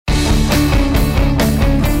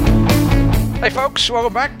Hey folks,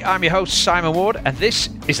 welcome back. I'm your host Simon Ward, and this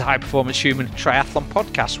is the High Performance Human Triathlon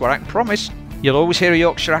Podcast, where I can promise you'll always hear a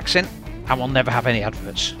Yorkshire accent and we'll never have any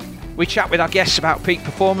adverts. We chat with our guests about peak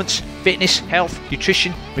performance, fitness, health,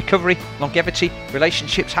 nutrition, recovery, longevity,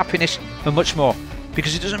 relationships, happiness and much more.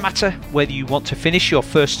 Because it doesn't matter whether you want to finish your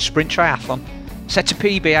first sprint triathlon, set a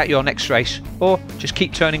PB at your next race, or just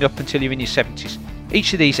keep turning up until you're in your 70s.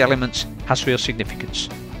 Each of these elements has real significance.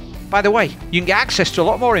 By the way, you can get access to a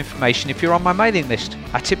lot more information if you're on my mailing list.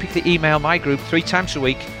 I typically email my group 3 times a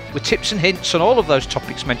week with tips and hints on all of those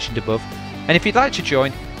topics mentioned above. And if you'd like to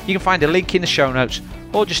join, you can find a link in the show notes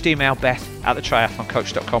or just email Beth at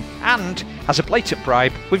thetriathloncoach.com. And as a blatant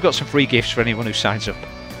bribe, we've got some free gifts for anyone who signs up.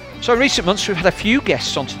 So in recent months, we've had a few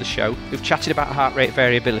guests onto the show who've chatted about heart rate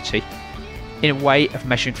variability in a way of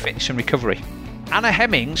measuring fitness and recovery. Anna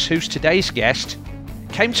Hemmings, who's today's guest,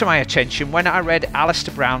 came to my attention when I read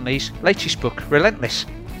Alistair Brownlee's latest book, Relentless.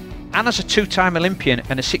 Anna's a 2-time Olympian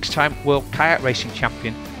and a 6-time World Kayak Racing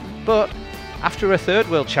Champion, but after her 3rd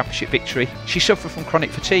World Championship victory, she suffered from chronic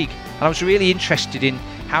fatigue, and I was really interested in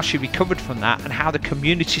how she recovered from that and how the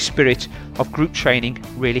community spirit of group training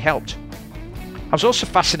really helped. I was also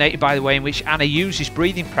fascinated by the way in which Anna uses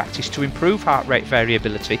breathing practice to improve heart rate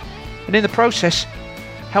variability, and in the process,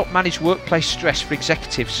 help manage workplace stress for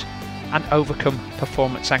executives and overcome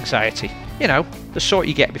performance anxiety. You know, the sort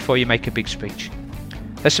you get before you make a big speech.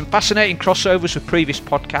 There's some fascinating crossovers with previous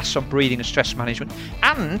podcasts on breathing and stress management,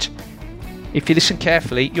 and if you listen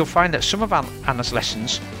carefully, you'll find that some of Anna's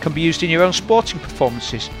lessons can be used in your own sporting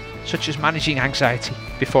performances, such as managing anxiety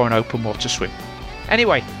before an open water swim.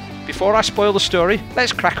 Anyway, before I spoil the story,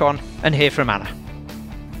 let's crack on and hear from Anna.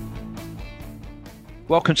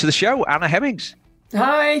 Welcome to the show, Anna Hemmings.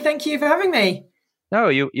 Hi, thank you for having me. No,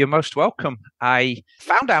 you're most welcome. I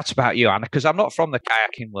found out about you, Anna, because I'm not from the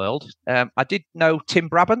kayaking world. I did know Tim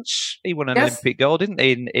Brabants. He won an Olympic gold, didn't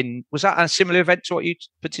he? Was that a similar event to what you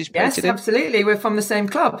participated in? Yes, absolutely. We're from the same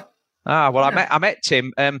club. Well, yeah. I met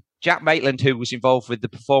Tim. Jack Maitland, who was involved with the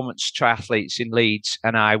performance triathletes in Leeds,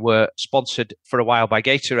 and I were sponsored for a while by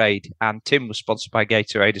Gatorade, and Tim was sponsored by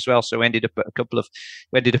Gatorade as well. So we ended up at a couple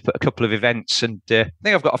of events, and I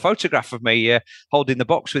think I've got a photograph of me holding the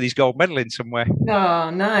box with his gold medal in somewhere.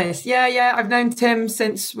 Oh, nice. Yeah. I've known Tim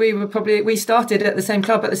since we started at the same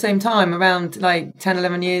club at the same time, around like 10,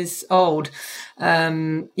 11 years old.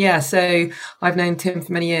 So I've known Tim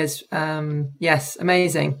for many years. Yes,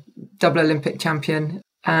 amazing. Double Olympic champion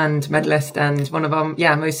and medalist, and one of our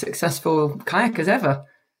most successful kayakers ever.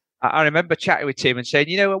 I remember chatting with Tim and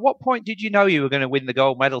saying, at what point did you know you were going to win the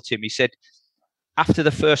gold medal, Tim? He said, after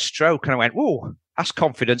the first stroke. And I went, whoa, that's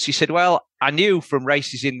confidence. He said, well, I knew from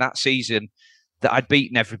races in that season that I'd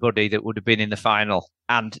beaten everybody that would have been in the final.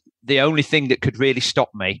 And the only thing that could really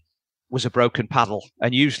stop me was a broken paddle.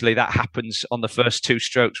 And usually that happens on the first 2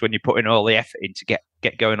 strokes when you're putting all the effort in to get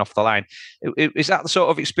going off the line. Is that the sort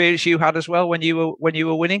of experience you had as well when you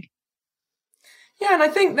were winning? Yeah, and I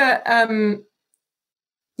think that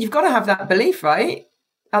you've got to have that belief, right?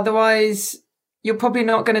 Otherwise, you're probably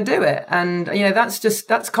not going to do it. And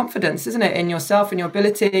that's confidence, isn't it, in yourself and your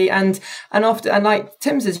ability, and often, and like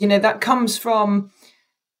Tim's is, that comes from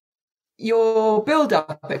your build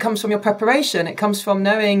up. It comes from your preparation. It comes from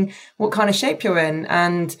knowing what kind of shape you're in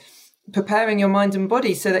and preparing your mind and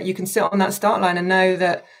body so that you can sit on that start line and know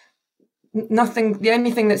that the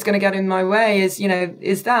only thing that's going to get in my way is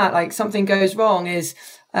that, like, something goes wrong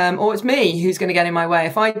or it's me who's going to get in my way.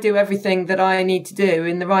 If I do everything that I need to do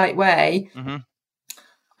in the right way, mm-hmm.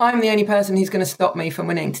 I'm the only person who's going to stop me from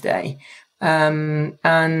winning today.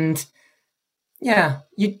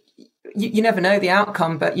 You never know the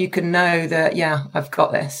outcome, but you can know that, I've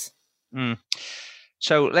got this. Mm.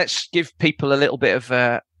 So let's give people a little bit of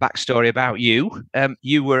a backstory about you.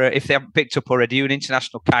 You were, if they haven't picked up already, you're an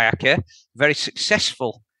international kayaker, very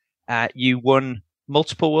successful. You won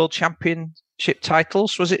multiple world championship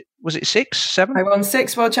titles. Was it 6, 7? I won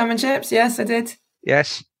 6 world championships. Yes, I did.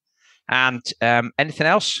 Yes. And anything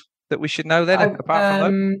else that we should know then, apart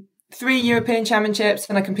from that? 3 European championships,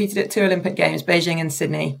 and I competed at 2 Olympic Games, Beijing and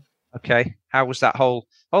Sydney. Okay. How was that whole...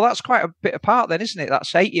 Oh, that's quite a bit apart then, isn't it?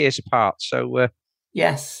 That's 8 years apart. So...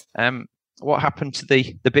 yes. What happened to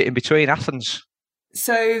the bit in between, Athens?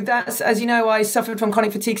 So that's, as you know, I suffered from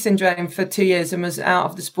chronic fatigue syndrome for 2 years and was out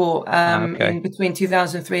of the sport in between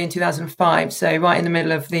 2003 and 2005. So right in the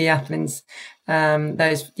middle of the Athens,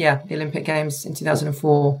 the Olympic Games in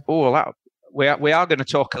 2004. Oh, well, we are going to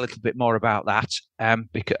talk a little bit more about that, and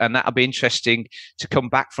that'll be interesting to come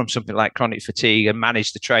back from something like chronic fatigue and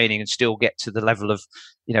manage the training and still get to the level of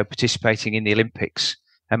participating in the Olympics.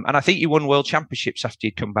 And I think you won world championships after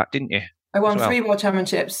you'd come back, didn't you? I won 3 world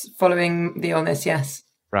championships following the illness, yes.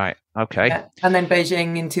 Right, okay. Yeah. And then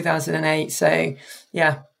Beijing in 2008. So,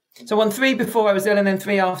 yeah. So I won 3 before I was ill and then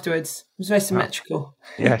 3 afterwards. It was very symmetrical.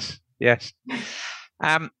 Oh. Yes.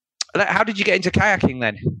 How did you get into kayaking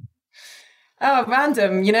then? Oh,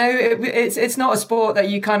 random. It's not a sport that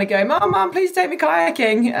you kind of go, Mom, please take me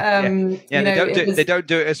kayaking. They don't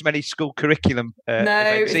do it as many school curriculum.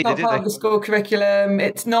 It's not part of the school curriculum.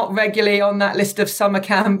 It's not regularly on that list of summer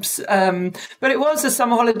camps. But it was a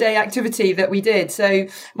summer holiday activity that we did. So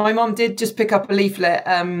my mom did just pick up a leaflet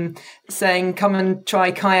saying, come and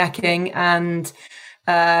try kayaking. And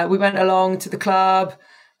we went along to the club.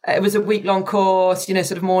 It was a week-long course,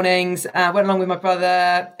 sort of mornings. Went along with my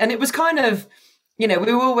brother. And it was kind of, we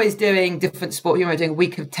were always doing different sport. We were doing a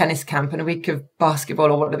week of tennis camp and a week of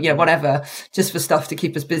basketball or whatever, just for stuff to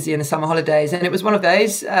keep us busy in the summer holidays. And it was one of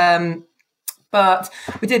those. But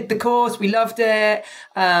we did the course. We loved it.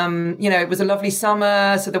 It was a lovely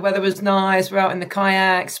summer. So the weather was nice. We're out in the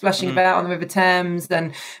kayak, splashing about on the River Thames,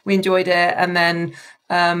 and we enjoyed it. And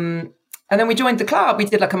then we joined the club. We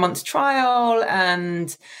did like a month's trial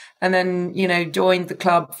and then, joined the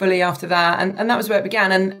club fully after that. And that was where it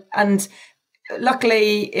began. And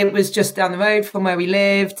luckily it was just down the road from where we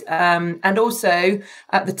lived. And also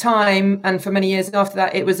at the time and for many years after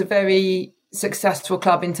that, it was a very successful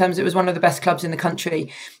club in terms, it was one of the best clubs in the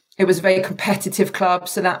country. It was a very competitive club.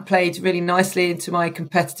 So that played really nicely into my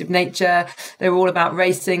competitive nature. They were all about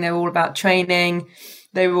racing. They were all about training.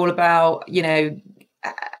 They were all about,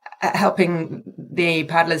 helping the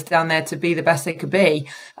paddlers down there to be the best they could be.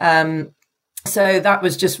 So that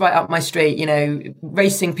was just right up my street,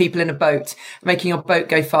 racing people in a boat, making your boat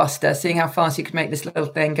go faster, seeing how fast you could make this little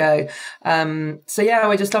thing go.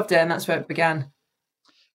 I just loved it. And that's where it began.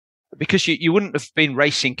 Because you wouldn't have been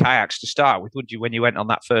racing kayaks to start with, would you? When you went on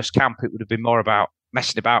that first camp, it would have been more about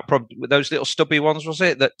messing about, probably with those little stubby ones, was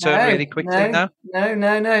it, that turn really quickly? No.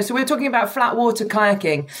 So we're talking about flat water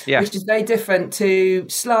kayaking, which is very different to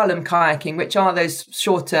slalom kayaking, which are those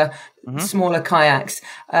shorter, smaller kayaks.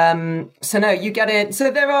 You get it. So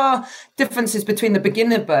there are differences between the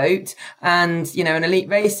beginner boat and, an elite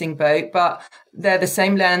racing boat, but they're the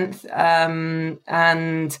same length.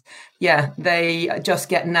 They just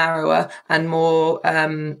get narrower and more,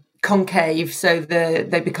 concave, so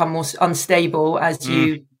they become more unstable as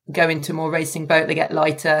you go into more racing boat. They get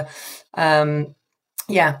lighter, they're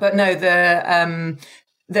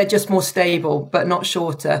just more stable, but not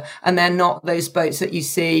shorter, and they're not those boats that you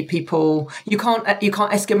see people. You can't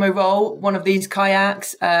Eskimo roll one of these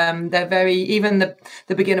kayaks. They're even the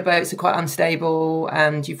beginner boats are quite unstable,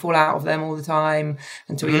 and you fall out of them all the time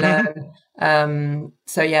until you learn.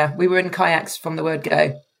 We were in kayaks from the word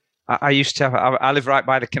go. I used to have, I live right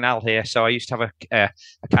by the canal here, so I used to have a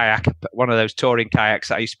kayak, one of those touring kayaks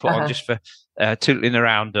that I used to put on just for tootling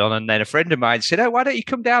around on. And then a friend of mine said, "Oh, why don't you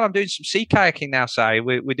come down? I'm doing some sea kayaking now, Si.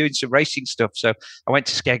 We're doing some racing stuff." So I went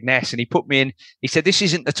to Skegness and he put me in. He said, "This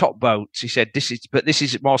isn't the top boat." He said, this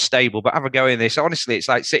is more stable, but have a go in this. Honestly, it's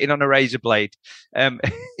like sitting on a razor blade.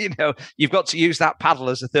 You've got to use that paddle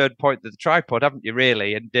as a third point of the tripod, haven't you,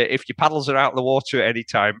 really? And if your paddles are out of the water at any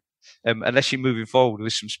time, unless you're moving forward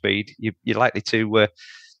with some speed, you're likely to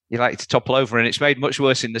topple over, and it's made much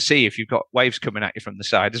worse in the sea if you've got waves coming at you from the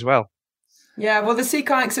side as well. Yeah, well, the sea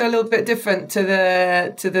kayaks are a little bit different to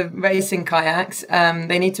the racing kayaks.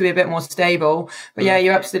 They need to be a bit more stable. But yeah,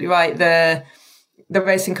 you're absolutely right. The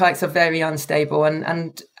racing kayaks are very unstable,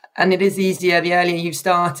 and it is easier the earlier you've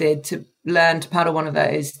started to learn to paddle one of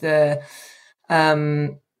those.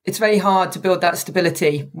 It's very hard to build that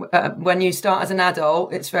stability. When you start as an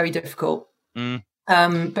adult, it's very difficult.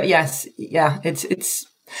 But yes,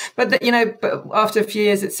 but after a few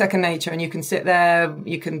years, it's second nature, and you can sit there,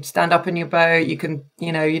 you can stand up in your boat, you can,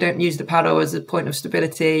 you don't use the paddle as a point of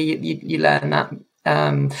stability. You learn that.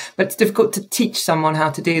 But it's difficult to teach someone how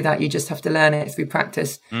to do that. You just have to learn it through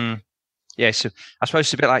practice. Yeah, so I suppose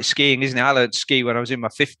it's a bit like skiing, isn't it? I learned ski when I was in my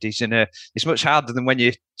 50s, and it's much harder than when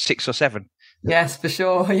you're 6 or 7. Yes, for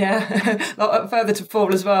sure. Yeah, a lot further to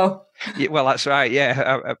fall as well. Yeah, well, that's right.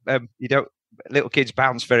 Yeah, little kids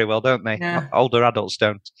bounce very well, don't they? Yeah. Older adults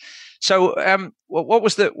don't. So, what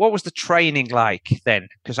was the training like then?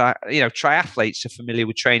 Because triathletes are familiar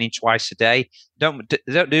with training twice a day. They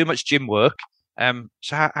don't do much gym work.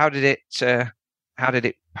 So how did it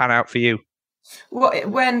pan out for you?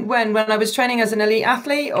 When I was training as an elite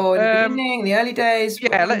athlete, or in the beginning, the early days?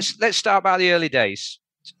 Yeah, let's start by the early days,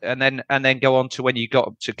 and then go on to when you got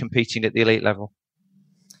up to competing at the elite level.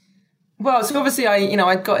 Well, so obviously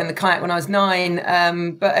I got in the kayak when I was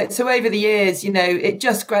 9. But so over the years, it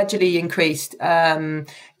just gradually increased.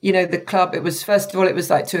 The club, first of all, it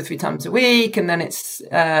was like 2 or 3 times a week, and then it's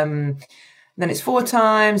 4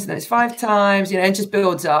 times, and then it's 5 times, it just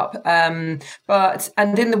builds up. And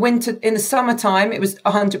in the summertime, it was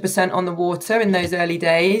 100% on the water in those early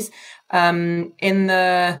days. In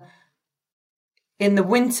the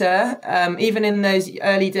winter, even in those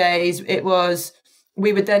early days,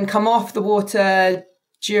 we would then come off the water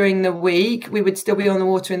during the week. We would still be on the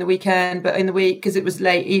water in the weekend, but in the week, because it was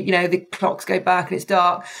late, the clocks go back and it's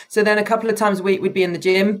dark. So then a couple of times a week we'd be in the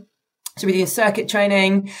gym. So we're doing circuit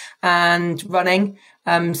training and running.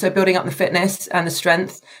 So building up the fitness and the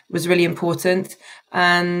strength was really important.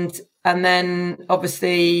 And then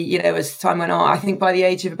obviously, as time went on, I think by the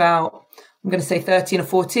age of about, I'm going to say 13 or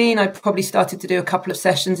 14, I probably started to do a couple of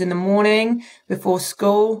sessions in the morning before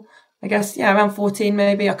school. I guess, around 14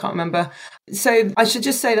 maybe, I can't remember. So I should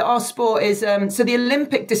just say that our sport is, so the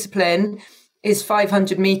Olympic discipline is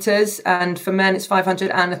 500 meters, and for men it's 500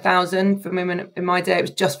 and 1,000. For women in my day it was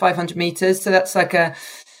just 500 meters. So that's like a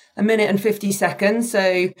minute and 50 seconds.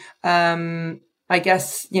 So I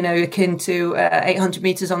guess, akin to 800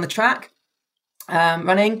 meters on the track.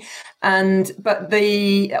 Running, but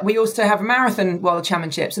we also have marathon world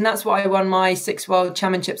championships, and that's what I won my 6 world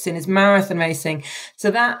championships in, is marathon racing.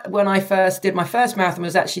 So that, when I first did my first marathon,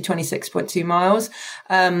 was actually 26.2 miles.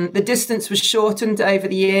 The distance was shortened over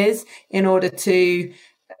the years in order to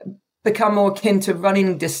become more akin to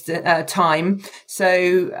running time.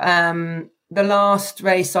 So the last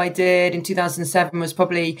race I did in 2007 was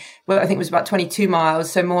probably, I think it was about 22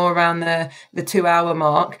 miles, so more around the 2-hour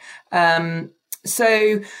mark.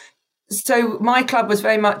 So my club was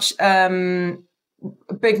very much a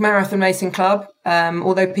big marathon racing club,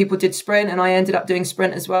 although people did sprint, and I ended up doing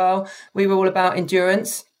sprint as well. We were all about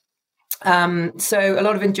endurance. So a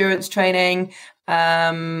lot of endurance training, so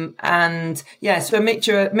a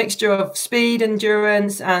mixture of speed,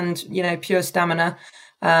 endurance, and, pure stamina.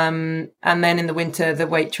 And then in the winter, the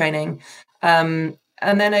weight training.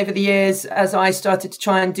 And then over the years, as I started to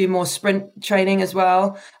try and do more sprint training as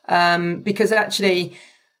well, because actually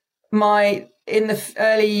in the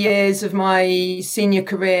early years of my senior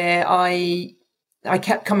career, I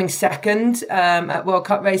kept coming second at World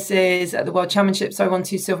Cup races, at the World Championships. I won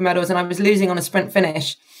 2 silver medals, and I was losing on a sprint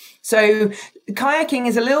finish. So kayaking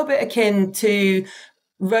is a little bit akin to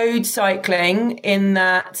road cycling in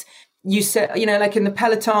that you sit, like in the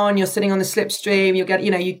peloton, you're sitting on the slipstream, you'll get,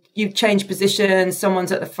 you change positions,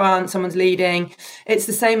 someone's at the front, someone's leading. It's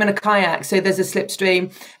the same in a kayak. So there's a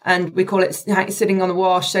slipstream, and we call it sitting on the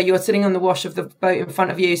wash. So you're sitting on the wash of the boat in front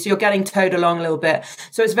of you. So you're getting towed along a little bit.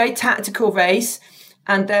 So it's a very tactical race,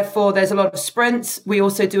 and therefore there's a lot of sprints. We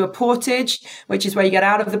also do a portage, which is where you get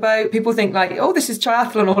out of the boat. People think like, oh, this is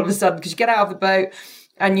triathlon all of a sudden, because you get out of the boat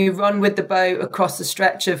and you run with the boat across the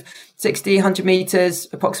stretch of 60, 100 meters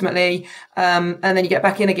approximately. And then you get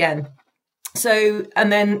back in again. So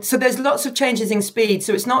there's lots of changes in speed.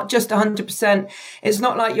 So it's not just 100%. It's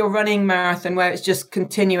not like your running marathon where it's just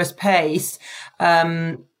continuous pace.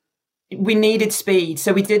 We needed speed.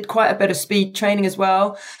 So we did quite a bit of speed training as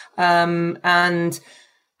well. And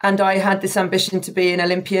I had this ambition to be an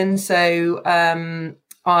Olympian. So,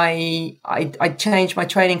 I changed my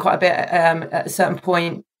training quite a bit at a certain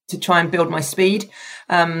point to try and build my speed.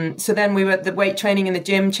 So then the weight training in the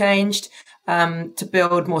gym changed to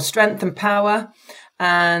build more strength and power.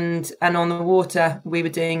 And on the water, we were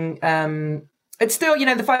doing, it's still,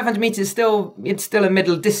 the 500 meters it's still a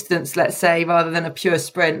middle distance, let's say, rather than a pure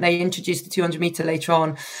sprint. They introduced the 200 meter later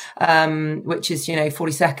on, which is,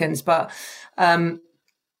 40 seconds. But,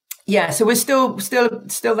 so we're still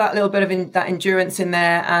that little bit of that endurance in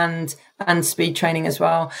there, and speed training as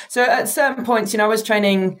well. So at certain points, I was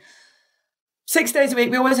training 6 days a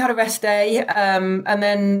week. We always had a rest day, and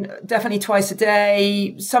then definitely twice a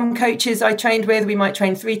day. Some coaches I trained with, we might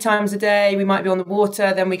train 3 times a day. We might be on the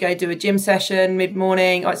water, then we go do a gym session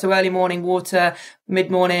mid-morning. So early morning water,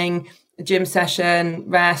 mid-morning gym session,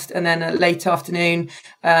 rest, and then a late afternoon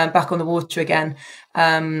back on the water again.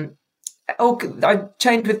 I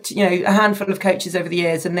trained with, a handful of coaches over the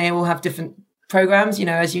years, and they all have different programs,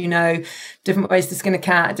 as different ways to skin a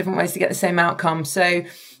cat, different ways to get the same outcome. So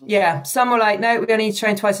some were like, no, we only need to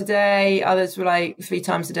train twice a day. Others were like 3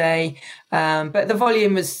 times a day. But the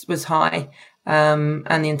volume was high, and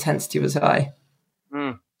the intensity was high.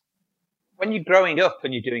 Mm. When you're growing up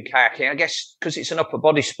and you're doing kayaking, I guess because it's an upper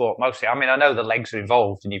body sport mostly, I mean, I know the legs are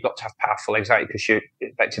involved and you've got to have powerful legs, because you're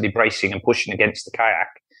effectively bracing and pushing against the kayak.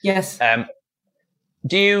 Yes.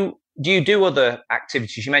 Do you do you do other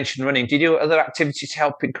activities? You mentioned running. Do you do other activities to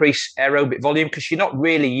help increase aerobic volume? Because you're not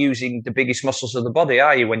really using the biggest muscles of the body,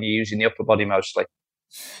 are you, when you're using the upper body mostly?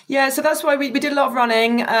 Yeah, so that's why we did a lot of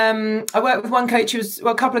running. I worked with one coach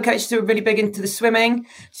a couple of coaches who were really big into the swimming.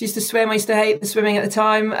 She used to swim. I used to hate the swimming at the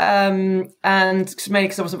time, and mainly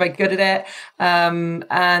because I wasn't very good at it.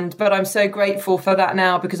 But I'm so grateful for that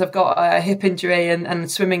now because I've got a hip injury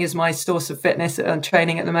and swimming is my source of fitness and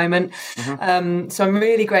training at the moment. Mm-hmm. So I'm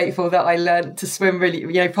really grateful that I learned to swim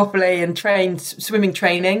really, properly and trained swimming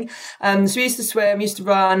training. So we used to swim, used to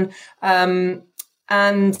run.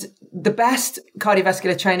 And the best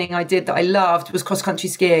cardiovascular training I did that I loved was cross-country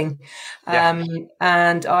skiing.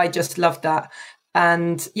 And I just loved that.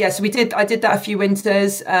 And so I did that a few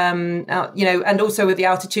winters, and also with the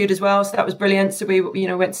altitude as well. So that was brilliant. So we,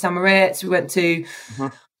 went to St. Moritz, we went to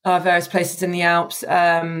various places in the Alps. So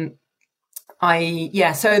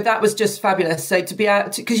that was just fabulous. So to be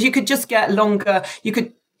out, because you could just get longer,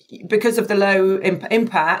 because of the low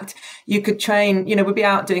impact, you could train, we'd be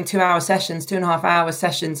out doing 2.5-hour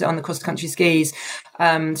sessions on the cross-country skis.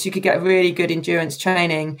 So you could get really good endurance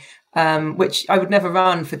training, which I would never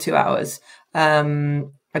run for 2 hours. I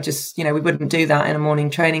just, we wouldn't do that in a morning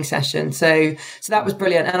training session. So that was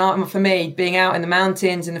brilliant. And for me, being out in the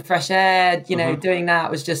mountains, in the fresh air, doing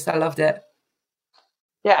that was just, I loved it.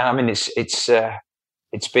 Yeah, I mean,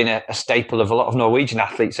 it's been a staple of a lot of Norwegian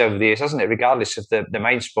athletes over the years, hasn't it? Regardless of the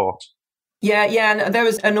main sport. Yeah. And there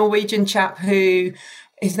was a Norwegian chap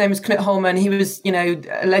his name was Knut Holmen. He was,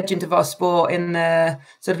 a legend of our sport in the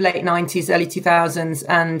sort of late 90s, early 2000s.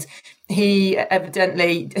 And he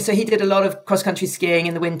he did a lot of cross-country skiing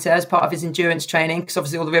in the winter as part of his endurance training, because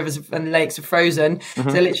obviously all the rivers and lakes are frozen. Mm-hmm.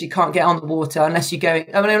 So they literally can't get on the water unless you're going.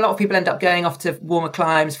 I mean, a lot of people end up going off to warmer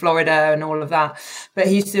climes, Florida and all of that. But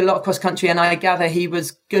he used to do a lot of cross-country, and I gather he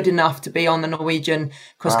was good enough to be on the Norwegian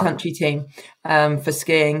cross-country team for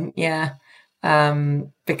skiing. Yeah.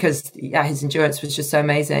 Because his endurance was just so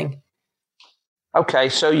amazing. Okay,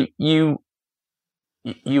 so you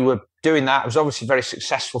were doing that. It was obviously very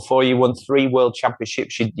successful for you. You won 3 world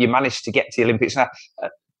championships. You managed to get to the Olympics. Now,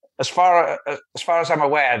 as far as I'm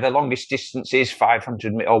aware, the longest distance is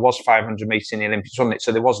 500 or was 500 meters in the Olympics, wasn't it?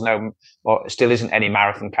 So there was no, or still isn't any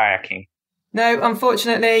marathon kayaking. No,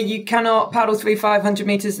 unfortunately, you cannot paddle through 500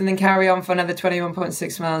 meters and then carry on for another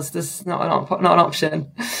 21.6 miles. This is not an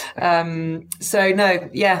option. That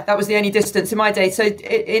was the only distance in my day. So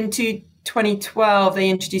into 2012, they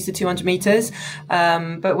introduced the 200 meters,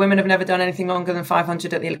 but women have never done anything longer than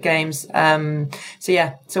 500 at the Games.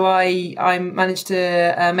 So I managed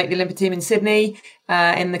to make the Olympic team in Sydney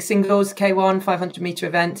in the singles K1 500 meter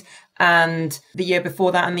event. And the year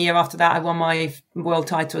before that and the year after that, I won my world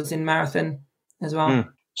titles in marathon as well.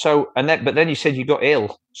 So, but then you said you got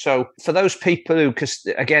ill. So for those people who, because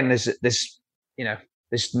again, there's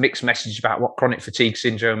this mixed message about what chronic fatigue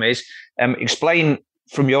syndrome is. Explain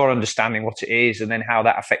from your understanding what it is, and then how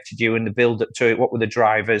that affected you in the build up to it. What were the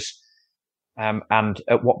drivers? And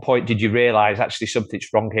at what point did you realise actually something's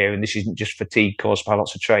wrong here, and this isn't just fatigue caused by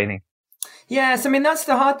lots of training? Yes, I mean, that's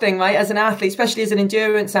the hard thing, right? As an athlete, especially as an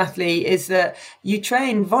endurance athlete, is that you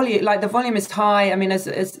train volume, like the volume is high. I mean, as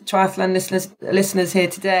triathlon listeners here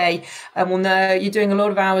today will know, you're doing a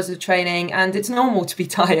lot of hours of training and it's normal to be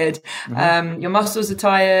tired. Mm-hmm. Your muscles are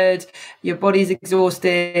tired, your body's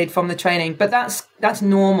exhausted from the training, but that's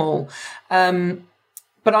normal.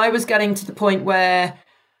 But I was getting to the point where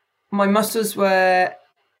my muscles were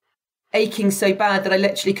aching so bad that I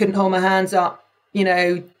literally couldn't hold my hands up,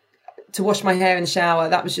 to wash my hair in the shower.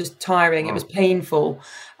 That was just tiring. It was painful.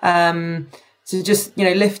 So just,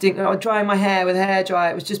 lifting or drying my hair with a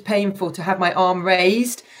hairdryer, it was just painful to have my arm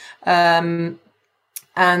raised. And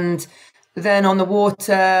then on the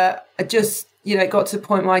water, I just, it got to the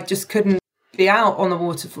point where I just couldn't be out on the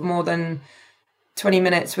water for more than 20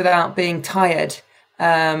 minutes without being tired.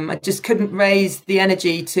 I just couldn't raise the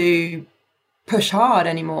energy to push hard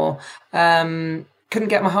anymore. Couldn't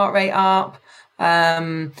get my heart rate up.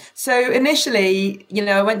 So initially,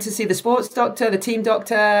 I went to see the sports doctor, the team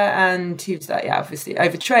doctor, and he was like, obviously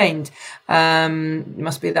overtrained.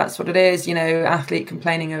 Must be that's what it is, athlete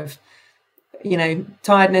complaining of,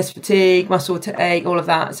 tiredness, fatigue, muscle ache, all of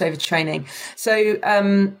that. It's overtraining.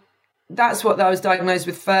 So, that's what I was diagnosed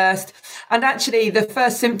with first. And actually the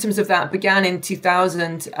first symptoms of that began in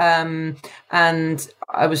 2000. And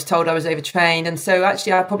I was told I was overtrained. And so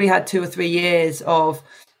actually I probably had 2 or 3 years of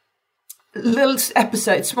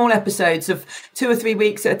small episodes of 2 or 3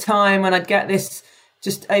 weeks at a time when I'd get this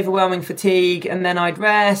just overwhelming fatigue, and then I'd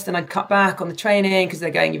rest and I'd cut back on the training because they're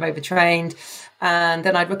going, you've overtrained, and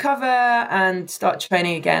then I'd recover and start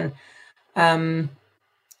training again.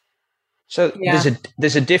 So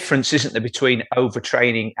there's a difference, isn't there, between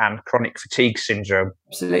overtraining and chronic fatigue syndrome?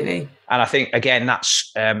 Absolutely. And I think, again,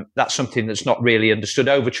 that's something that's not really understood.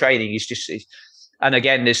 Overtraining is just, and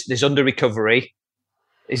again, there's under recovery.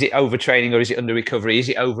 Is it overtraining or is it under recovery? Is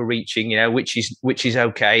it overreaching? Which is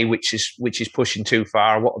okay, which is pushing too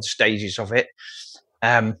far? What are the stages of it?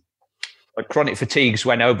 But chronic fatigue's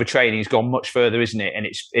when overtraining has gone much further, isn't it? And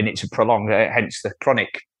it's a prolonged, hence the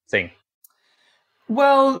chronic thing.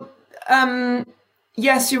 Well,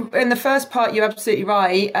 yes, in the first part, you're absolutely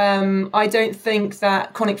right. I don't think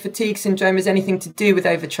that chronic fatigue syndrome has anything to do with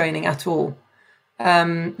overtraining at all.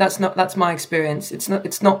 That's my experience. It's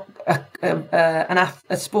not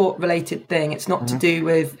a sport related thing. It's not to do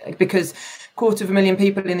with, because 250,000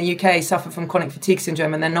 people in the UK suffer from chronic fatigue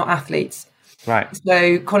syndrome and they're not athletes. Right.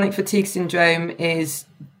 So chronic fatigue syndrome is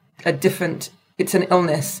it's an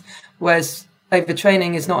illness, whereas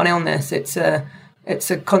overtraining is not an illness. It's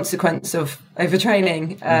a consequence of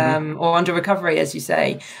overtraining or under recovery, as you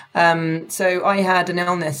say. So I had an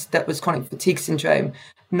illness that was chronic fatigue syndrome,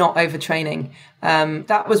 not overtraining.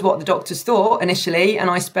 That was what the doctors thought initially,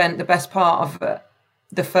 and I spent the best part of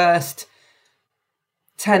the first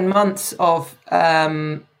 10 months of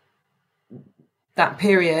that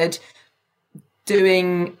period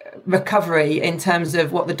doing recovery in terms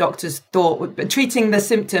of what the doctors thought, but treating the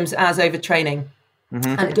symptoms as overtraining.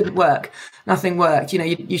 And it didn't work. Nothing worked.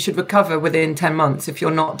 You should recover within 10 months if you're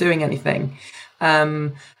not doing anything.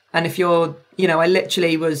 And if you're, I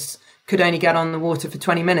literally could only get on the water for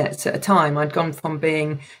 20 minutes at a time. I'd gone from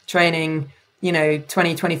training, 20,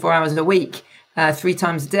 24 hours a week, 3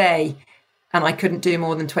 times a day, and I couldn't do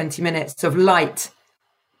more than 20 minutes of light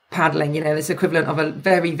paddling, this equivalent of a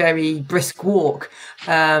very, very brisk walk.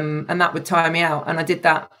 And that would tire me out. And I did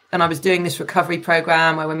that. And I was doing this recovery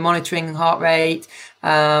program where we're monitoring heart rate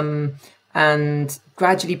and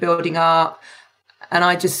gradually building up. And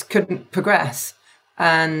I just couldn't progress.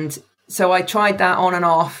 And so I tried that on and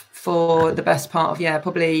off for the best part of,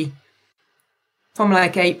 probably from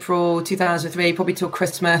April 2003, probably till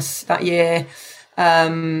Christmas that year.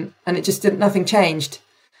 And it just nothing changed.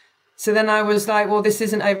 So then I was like, well, this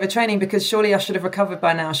isn't overtraining, because surely I should have recovered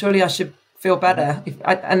by now. Surely I should feel better.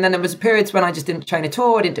 And then there was periods when I just didn't train at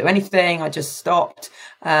all. I didn't do anything. I just stopped.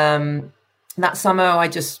 That summer, I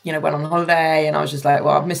just, went on holiday, and I was just like,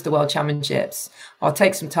 well, I've missed the World Championships. I'll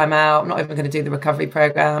take some time out. I'm not even going to do the recovery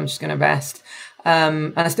program. I'm just going to rest.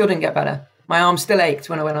 And I still didn't get better. My arm still ached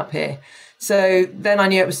when I went up here. So then I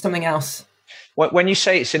knew it was something else. When you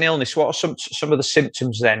say it's an illness, what are some of the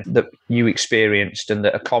symptoms then that you experienced and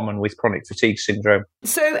that are common with chronic fatigue syndrome?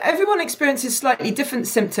 So everyone experiences slightly different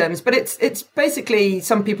symptoms, but it's basically,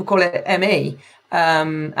 some people call it ME.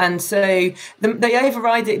 And so the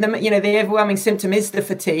overriding, the overwhelming symptom is the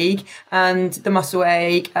fatigue and the muscle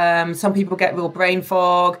ache. Some people get real brain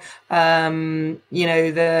fog. For me,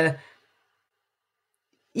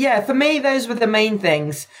 those were the main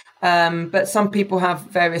things. But some people have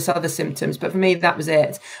various other symptoms, but for me, that was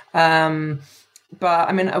it. But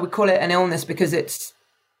I mean, I would call it an illness because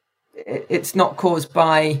it's not caused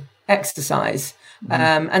by exercise.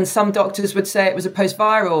 And some doctors would say it was a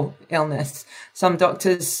post-viral illness. Some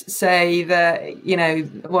doctors say that,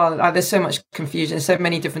 there's so much confusion, there's so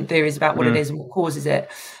many different theories about what it is and what causes it.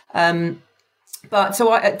 But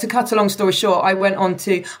so to cut a long story short, I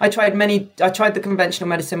tried the conventional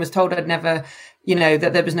medicine, was told I'd never,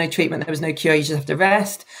 that there was no treatment, there was no cure, you just have to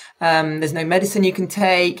rest. There's no medicine you can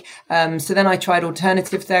take. So then I tried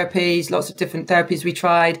alternative therapies, lots of different therapies we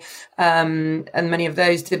tried, and many of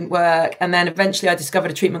those didn't work. And then eventually I discovered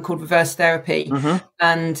a treatment called reverse therapy.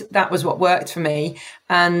 And that was what worked for me.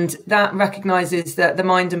 And that recognizes that the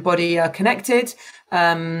mind and body are connected,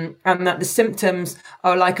 and that the symptoms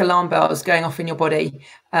are like alarm bells going off in your body.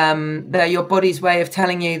 They're your body's way of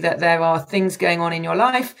telling you that there are things going on in your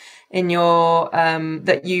life, in your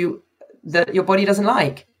that your body doesn't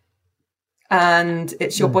like. And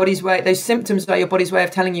it's your body's way, those symptoms are your body's way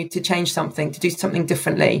of telling you to change something, to do something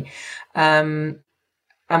differently. And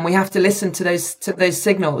we have to listen to those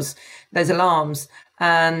signals, those alarms.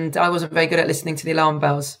 And I wasn't very good at listening to the alarm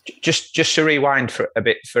bells. Just to rewind for a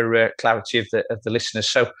bit for clarity of the listeners.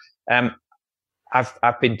 So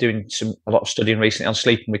I've been doing a lot of studying recently on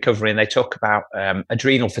sleep and recovery, and they talk about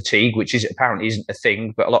adrenal fatigue, which apparently isn't a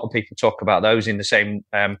thing, but a lot of people talk about those in the same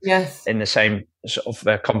in the same sort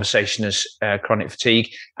of conversation as chronic fatigue,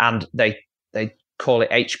 and they call it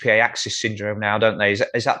HPA axis syndrome now, don't they?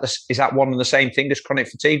 Is that one and the same thing as chronic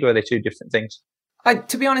fatigue, or are they two different things?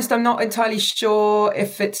 To be honest, I'm not entirely sure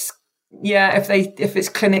if it's Yeah, if it's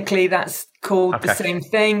clinically, that's called the same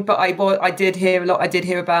thing. But I did hear a lot. I did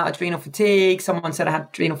hear about adrenal fatigue. Someone said I had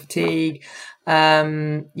adrenal fatigue.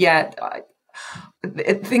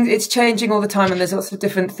 It's changing all the time, and there's lots of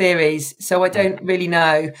different theories. So I don't really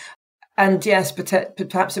know. And yes,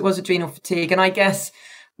 perhaps it was adrenal fatigue. And I guess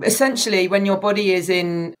essentially, when your body is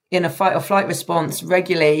in a fight or flight response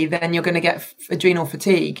regularly, then you're going to get adrenal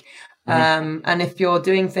fatigue. And if you're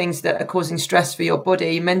doing things that are causing stress for your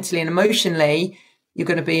body mentally and emotionally, you're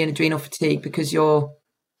going to be in adrenal fatigue because you're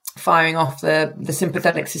firing off the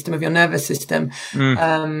sympathetic system of your nervous system.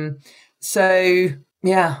 So,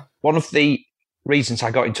 yeah. One of the reasons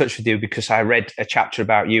I got in touch with you, because I read a chapter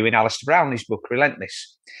about you in Alistair Brownlee's book,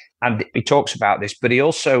 Relentless. And he talks about this, but he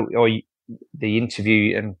also, the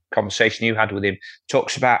interview and conversation you had with him,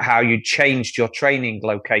 talks about how you changed your training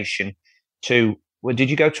location to, well,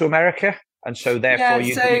 did you go to America? And so therefore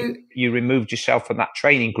you removed yourself from that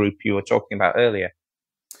training group you were talking about earlier.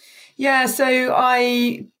 Yeah, so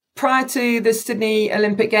prior to the Sydney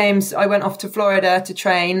Olympic Games, I went off to Florida to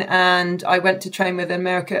train, and I went to train with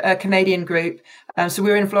a Canadian group. So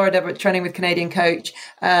we were in Florida, but training with Canadian coach.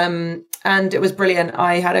 And it was brilliant.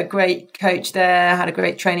 I had a great coach there, had a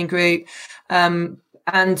great training group.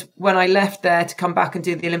 And when I left there to come back and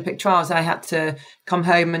do the Olympic trials, I had to come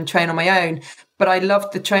home and train on my own. But I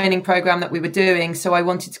loved the training program that we were doing. So I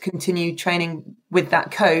wanted to continue training with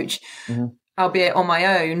that coach, albeit on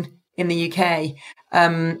my own in the UK.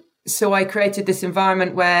 So I created this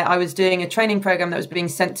environment where I was doing a training program that was being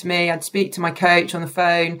sent to me. I'd speak to my coach on the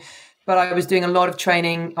phone, but I was doing a lot of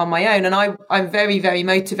training on my own. And I'm very, very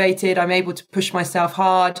motivated. I'm able to push myself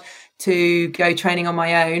hard to go training on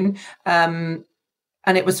my own.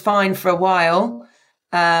 And it was fine for a while.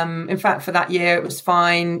 In fact, for that year, it was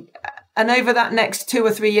fine. And over that next 2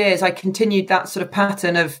 or 3 years, I continued that sort of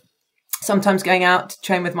pattern of sometimes going out to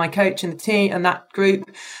train with my coach and the team and that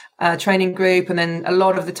group, training group, and then a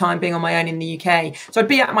lot of the time being on my own in the UK. So I'd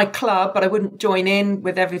be at my club, but I wouldn't join in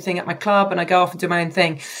with everything at my club, and I'd go off and do my own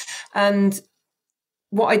thing. And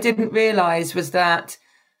what I didn't realize was that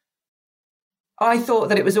I thought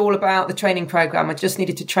that it was all about the training program. I just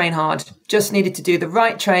needed to train hard, just needed to do the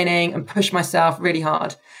right training and push myself really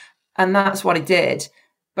hard. And that's what I did.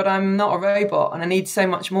 But I'm not a robot, and I need so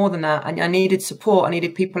much more than that. And I needed support. I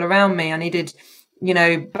needed people around me. I needed,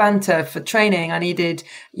 banter for training. I needed,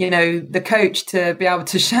 the coach to be able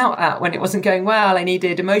to shout at when it wasn't going well. I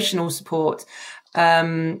needed emotional support.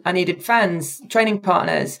 I needed friends, training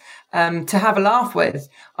partners, to have a laugh with.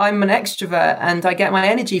 I'm an extrovert, and I get my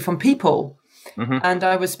energy from people. And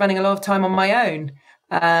I was spending a lot of time on my own.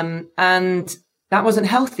 And that wasn't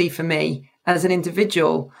healthy for me as an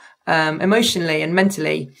individual, emotionally and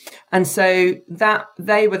mentally. And so that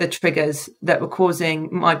they were the triggers that were causing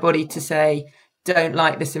my body to say, don't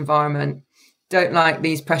like this environment, don't like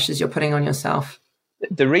these pressures you're putting on yourself.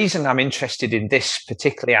 The reason I'm interested in this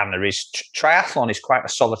particularly, Anna, is triathlon is quite a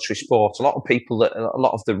solitary sport. A lot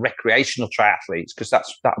of the recreational triathletes, because that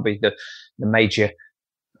would be the major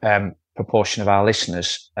proportion of our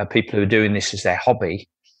listeners, people who are doing this as their hobby.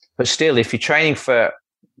 But still, if you're training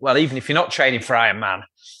even if you're not training for Ironman,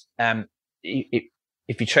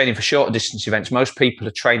 if you're training for shorter distance events, most people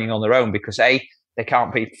are training on their own because A, they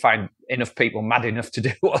can't find enough people mad enough to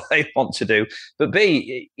do what they want to do. But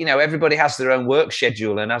B, everybody has their own work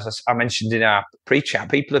schedule. And as I mentioned in our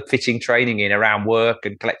pre-chat, people are fitting training in around work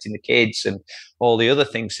and collecting the kids and all the other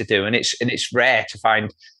things to do. And it's rare to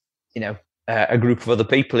find, a group of other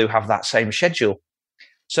people who have that same schedule.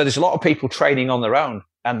 So there's a lot of people training on their own.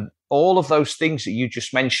 And all of those things that you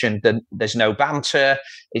just mentioned, then there's no banter.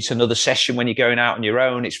 It's another session when you're going out on your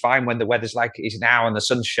own. It's fine when the weather's like it is now and the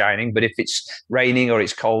sun's shining. But if it's raining or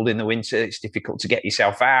it's cold in the winter, it's difficult to get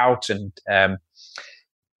yourself out. And,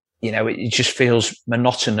 it just feels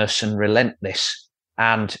monotonous and relentless.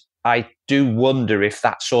 And I do wonder if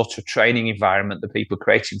that sort of training environment that people are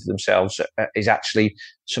creating for themselves is actually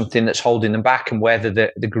something that's holding them back, and whether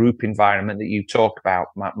the group environment that you talk about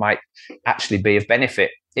might actually be of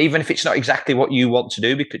benefit, even if it's not exactly what you want to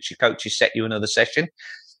do because your coach has set you another session.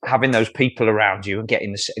 Having those people around you and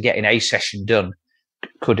getting a session done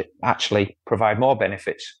could actually provide more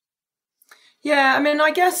benefits. Yeah, I mean,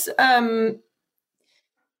 I guess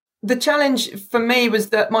the challenge for me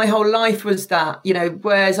was that my whole life was that,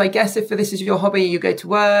 whereas I guess if this is your hobby, you go to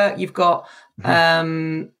work, you've got,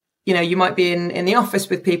 you might be in the office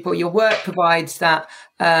with people, your work provides that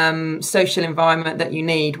social environment that you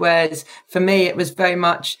need. Whereas for me, it was very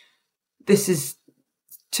much, this is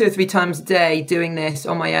 2 or 3 times a day doing this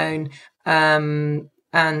on my own,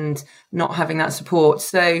 and not having that support.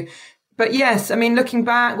 So, but yes, I mean, looking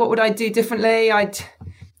back, what would I do differently?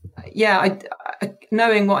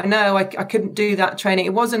 knowing what I know, I couldn't do that training.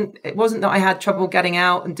 It wasn't that I had trouble getting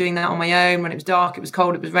out and doing that on my own when it was dark, it was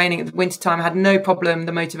cold, it was raining. At the winter time, I had no problem,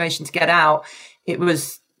 the motivation to get out. It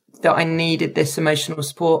was that I needed this emotional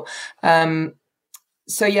support.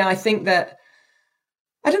 So yeah, I think that,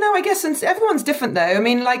 I don't know, I guess everyone's different though. I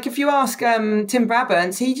mean, like if you ask Tim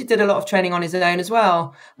Brabants, he did a lot of training on his own as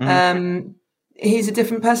well. He's a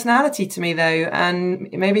different personality to me though, and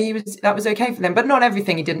maybe that was okay for them, but not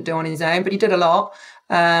everything he didn't do on his own, but he did a lot.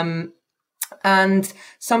 And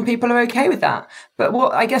some people are okay with that. But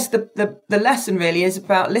what I guess the lesson really is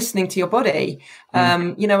about listening to your body.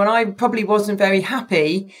 You know, and I probably wasn't very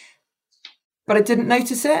happy, but I didn't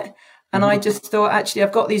notice it. And I just thought, actually,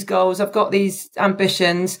 I've got these goals, I've got these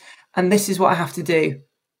ambitions, and this is what I have to do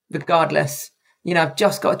regardless. You know, I've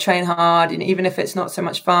just got to train hard, and even if it's not so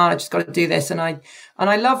much fun, I just got to do this. And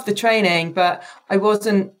I love the training, but I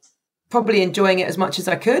wasn't probably enjoying it as much as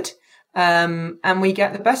I could. And we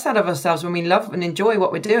get the best out of ourselves when we love and enjoy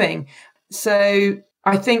what we're doing. So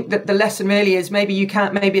I think that the lesson really is maybe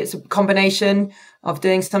it's a combination of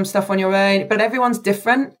doing some stuff on your own, but everyone's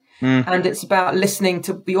different. And it's about listening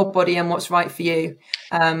to your body and what's right for you,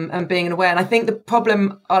 and being aware. And I think the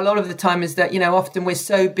problem a lot of the time is that, you know, often we're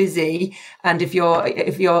so busy, and if you're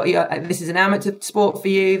this is an amateur sport for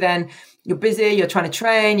you, then you're busy, you're trying to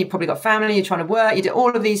train, you've probably got family, you're trying to work, you do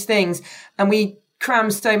all of these things, and we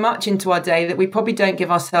cram so much into our day that we probably don't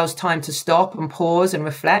give ourselves time to stop and pause and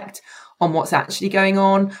reflect on what's actually going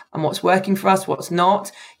on and what's working for us, what's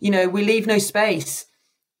not. You know, we leave no space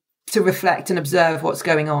to reflect and observe what's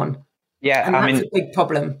going on. Yeah, and that's a big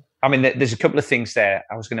problem. I mean, there's a couple of things there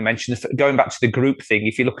I was going to mention. Going back to the group thing,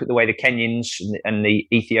 if you look at the way the Kenyans and the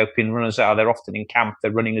Ethiopian runners are, they're often in camp,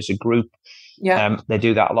 they're running as a group. Yeah, they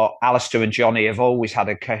do that a lot. Alistair and Johnny have always had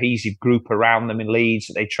a cohesive group around them in Leeds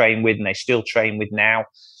that they train with, and they still train with now.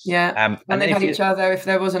 Yeah, and they had each other if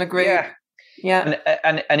there wasn't a group. Yeah.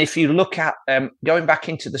 And if you look at going back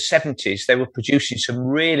into the 70s, they were producing some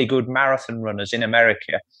really good marathon runners in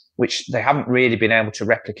America, which they haven't really been able to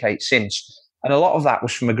replicate since. And a lot of that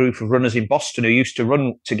was from a group of runners in Boston who used to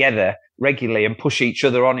run together regularly and push each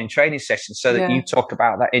other on in training sessions. So that you talk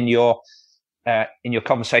about that in your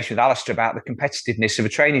conversation with Alistair about the competitiveness of a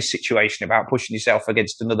training situation, about pushing yourself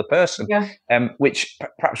against another person, which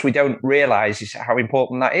perhaps we don't realise is how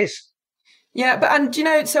important that is. Yeah, and you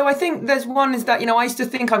know, so I think there's one is that, you know, I used to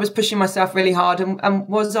think I was pushing myself really hard, and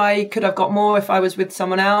could have got more if I was with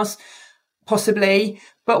someone else, possibly.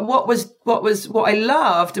 But what I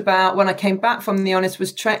loved about when I came back from the Honest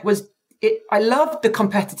I loved the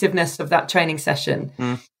competitiveness of that training session.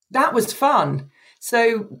 That was fun.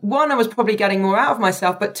 So one, I was probably getting more out of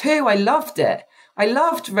myself, but two, I loved it. I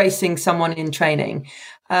loved racing someone in training.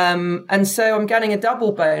 And so I'm getting a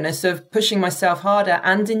double bonus of pushing myself harder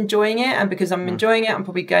and enjoying it. And because I'm enjoying it, I'm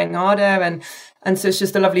probably going harder. And so it's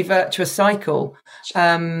just a lovely virtuous cycle.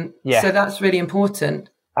 So that's really important.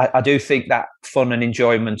 I do think that fun and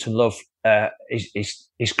enjoyment and love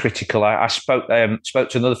is critical. I spoke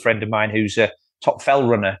to another friend of mine who's a top fell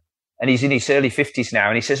runner, and he's in his early 50s now.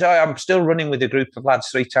 And he says, I'm still running with a group of lads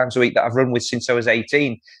 3 times a week that I've run with since I was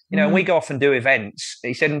 18. You know, and we go off and do events.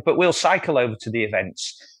 He said, but we'll cycle over to the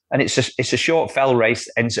events. And it's a short fell race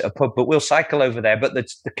that ends at a pub, but we'll cycle over there. But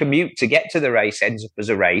the commute to get to the race ends up as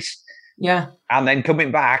a race. Yeah. And then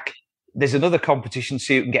coming back, there's another competition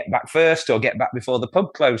so you can get back first or get back before the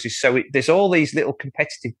pub closes. So there's all these little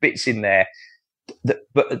competitive bits in there that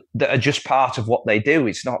are just part of what they do.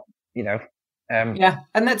 It's not, you know. And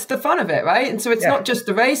that's the fun of it, right? And so it's not just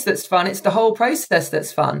the race that's fun, it's the whole process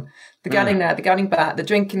that's fun. The getting there, the getting back, the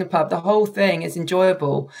drink in the pub, the whole thing is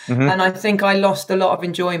enjoyable. And I think I lost a lot of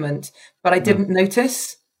enjoyment, but I didn't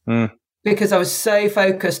notice because I was so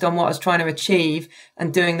focused on what I was trying to achieve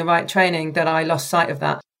and doing the right training that I lost sight of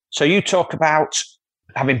that. So you talk about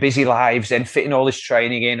having busy lives and fitting all this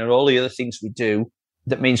training in and all the other things we do.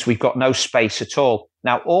 That means we've got no space at all.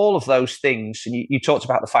 Now, all of those things, and you talked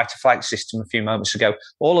about the fight or flight system a few moments ago,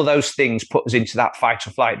 all of those things put us into that fight or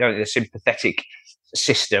flight, don't they? The sympathetic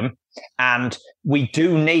system. And we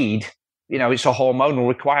do need, you know, it's a hormonal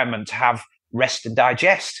requirement to have rest and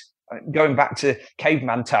digest. Going back to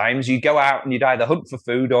caveman times, you go out and you'd either hunt for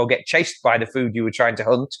food or get chased by the food you were trying to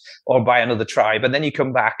hunt or by another tribe. And then you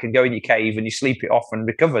come back and go in your cave and you sleep it off and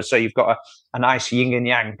recover. So you've got a nice yin and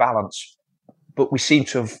yang balance. But we seem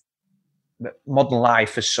to have, modern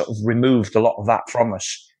life has sort of removed a lot of that from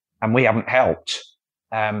us, and we haven't helped.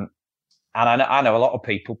 And I know a lot of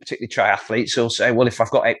people, particularly triathletes, will say, well, if I've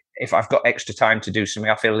got extra time to do something,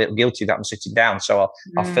 I feel a little guilty that I'm sitting down, so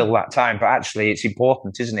I'll fill that time. But actually, it's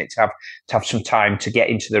important, isn't it, to have some time to get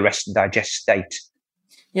into the rest and digest state.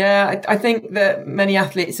 Yeah, I think that many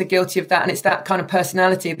athletes are guilty of that, and it's that kind of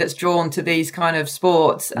personality that's drawn to these kind of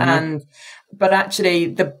sports. But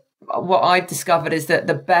actually, what I've discovered is that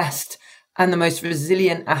the best and the most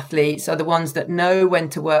resilient athletes are the ones that know when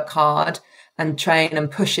to work hard and train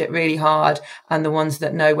and push it really hard, and the ones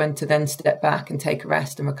that know when to then step back and take a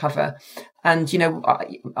rest and recover. And, you know,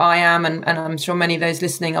 I am, and I'm sure many of those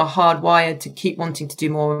listening are hardwired to keep wanting to do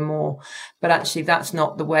more and more. But actually, that's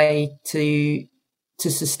not the way to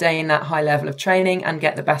sustain that high level of training and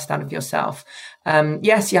get the best out of yourself.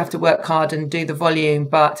 Yes, you have to work hard and do the volume,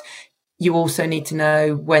 but you also need to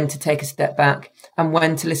know when to take a step back and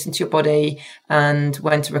when to listen to your body and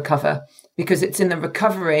when to recover, because it's in the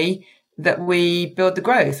recovery that we build the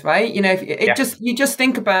growth, right? You know, you just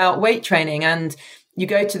think about weight training, and you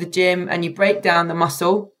go to the gym and you break down the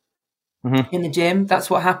muscle in the gym. That's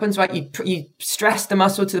what happens, right? You stress the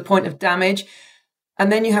muscle to the point of damage,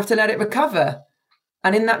 and then you have to let it recover.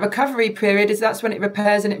 And in that recovery period that's when it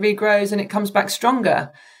repairs and it regrows and it comes back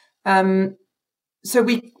stronger. So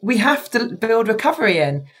we have to build recovery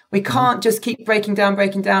in. We can't just keep breaking down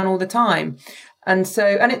all the time. And so,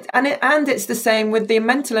 and it's the same with the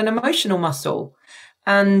mental and emotional muscle.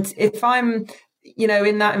 And if I'm, you know,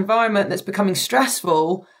 in that environment that's becoming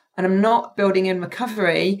stressful and I'm not building in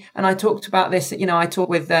recovery, and I talked about this, you know, I talk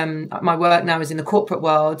with my work now is in the corporate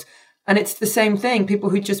world, and it's the same thing. People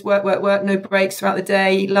who just work, no breaks throughout the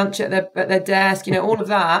day, eat lunch at their desk, you know, all of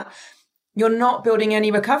that. You're not building any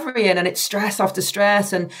recovery in, and it's stress after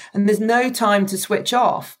stress, and there's no time to switch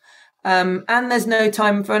off. And there's no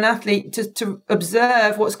time for an athlete to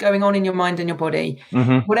observe what's going on in your mind and your body.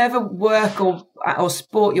 Whatever work or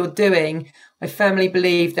sport you're doing, I firmly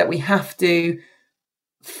believe that we have to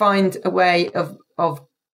find a way of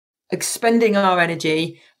expending our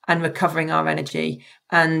energy and recovering our energy.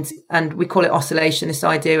 And we call it oscillation, this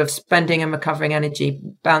idea of spending and recovering energy,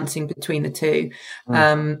 bouncing between the two.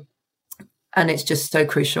 And it's just so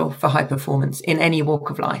crucial for high performance in any walk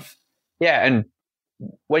of life. Yeah, and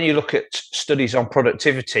when you look at studies on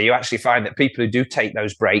productivity, you actually find that people who do take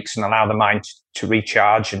those breaks and allow the mind to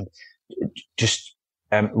recharge and just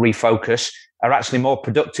refocus are actually more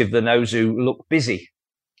productive than those who look busy.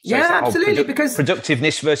 So absolutely. Because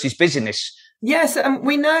productiveness versus busyness. Yes, and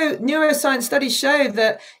we know neuroscience studies show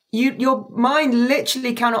that your mind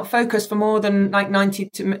literally cannot focus for more than like 90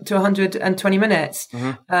 to 120 minutes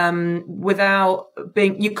without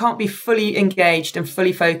being, you can't be fully engaged and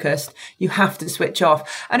fully focused. You have to switch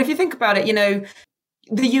off. And if you think about it, you know,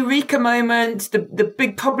 the eureka moment, the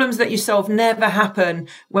big problems that you solve never happen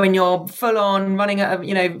when you're full on running at,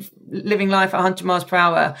 you know, living life at 100 miles per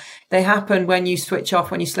hour. They happen when you switch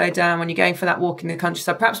off, when you slow down, when you're going for that walk in the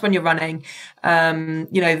countryside, perhaps when you're running.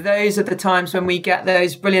 You know, those are the times when we get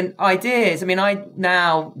those brilliant ideas. I mean,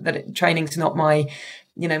 now that training's not my,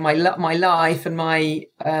 you know, my life and my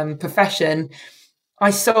profession, I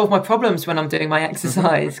solve my problems when I'm doing my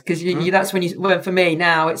exercise, because that's when for me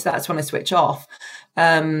now, that's when I switch off.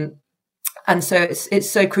 And so it's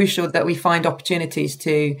so crucial that we find opportunities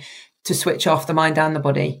to switch off the mind and the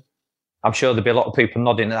body. I'm sure there'll be a lot of people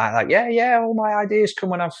nodding at that, like, yeah, all my ideas come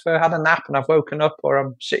when I've had a nap and I've woken up, or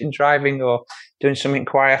I'm sitting driving or doing something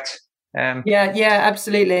quiet. Yeah,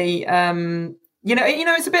 absolutely. You know,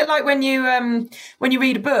 it's a bit like when you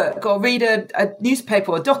read a book or read a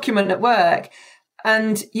newspaper or a document at work,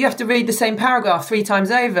 and you have to read the same paragraph 3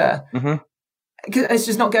 times over because it's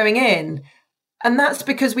just not going in. And that's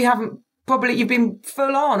because you've been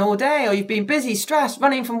full on all day, or you've been busy, stressed,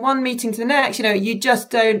 running from one meeting to the next. You know,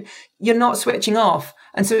 you're not switching off.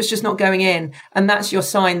 And so it's just not going in. And that's your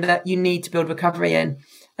sign that you need to build recovery in.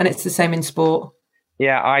 And it's the same in sport.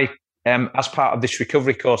 Yeah, as part of this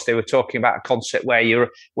recovery course, they were talking about a concept where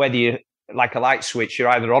whether you're like a light switch, you're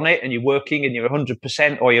either on it and you're working and you're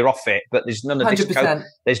 100%, or you're off it. But there's none of 100%.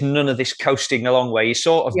 There's none of this coasting along where you're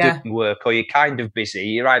sort of doing work, or you're kind of busy.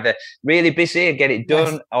 You're either really busy and get it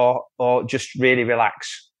done, or just really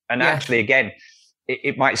relax. And actually, again,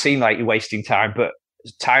 it might seem like you're wasting time, but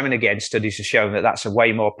time and again, studies have shown that that's a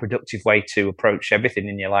way more productive way to approach everything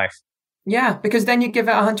in your life. Yeah, because then you give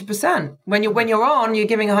it 100%. When you're on, you're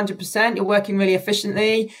giving 100%. You're working really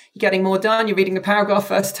efficiently. You're getting more done. You're reading the paragraph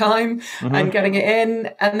first time and getting it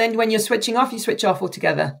in. And then when you're switching off, you switch off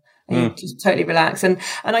altogether. And you just totally relax. And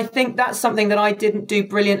I think that's something that I didn't do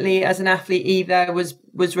brilliantly as an athlete either, was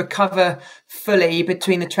recover fully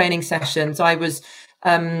between the training sessions. I was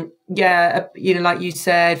you know, like you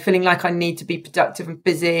said, feeling like I need to be productive and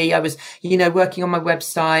busy. I was, you know, working on my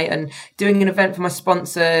website and doing an event for my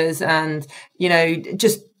sponsors and, you know,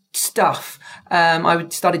 just stuff. I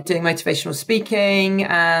started doing motivational speaking,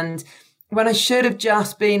 and when I should have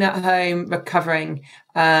just been at home recovering,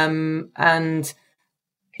 and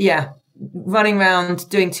running around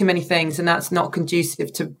doing too many things, and that's not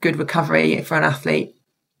conducive to good recovery for an athlete.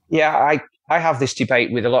 Yeah, I have this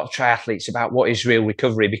debate with a lot of triathletes about what is real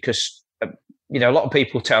recovery, because a lot of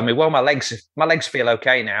people tell me, well, my legs feel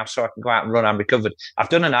okay now, so I can go out and run. I'm recovered. I've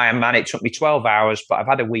done an Ironman. It took me 12 hours, but I've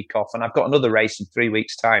had a week off, and I've got another race in 3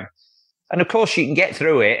 weeks' time. And of course, you can get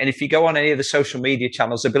through it. And if you go on any of the social media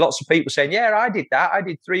channels, there'll be lots of people saying, yeah, I did that. I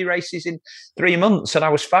did 3 races in 3 months and I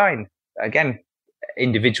was fine. Again,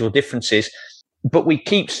 individual differences. But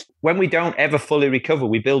when we don't ever fully recover,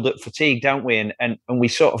 we build up fatigue, don't we? And we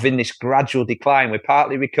sort of in this gradual decline. We're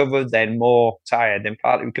partly recovered, then more tired, then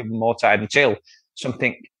partly recovered, more tired, until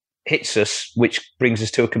something hits us, which brings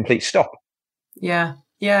us to a complete stop. Yeah.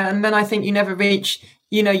 Yeah. And then I think you never reach,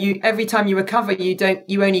 every time you recover,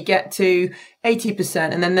 you only get to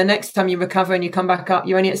 80%. And then the next time you recover and you come back up,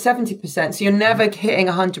 you're only at 70%. So you're never hitting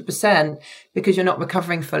 100% because you're not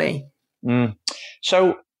recovering fully.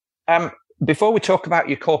 So, before we talk about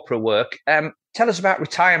your corporate work, tell us about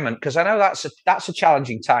retirement, because I know that's a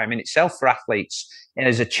challenging time in itself for athletes. And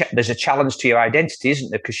there's a challenge to your identity, isn't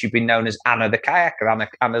there? Because you've been known as Anna the kayaker,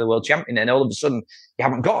 Anna the world champion, and all of a sudden you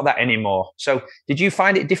haven't got that anymore. So did you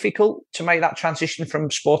find it difficult to make that transition from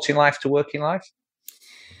sporting life to working life?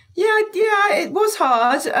 Yeah, it was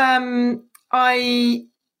hard.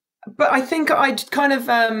 But I think I'd kind of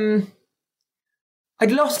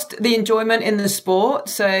I'd lost the enjoyment in the sport.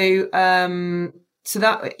 So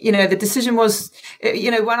that, the decision was,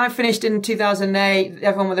 when I finished in 2008,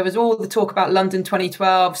 there was all the talk about London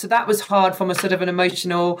 2012. So that was hard from a sort of an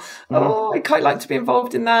emotional, I'd quite like to be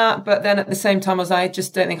involved in that. But then at the same time, I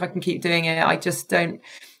just don't think I can keep doing it. I just don't,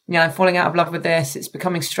 I'm falling out of love with this. It's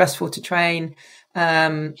becoming stressful to train.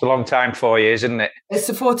 It's a long time, 4 years, isn't it? It's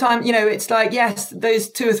a 4 time, it's like, yes, those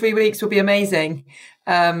 2 or 3 weeks will be amazing.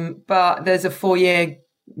 But there's a 4-year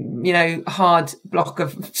hard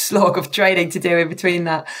slog of training to do in between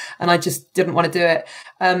that. And I just didn't want to do it.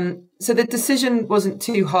 So the decision wasn't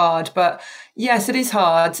too hard, but yes, it is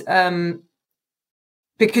hard.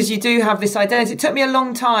 Because you do have this identity. It took me a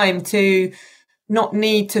long time to not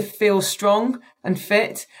need to feel strong and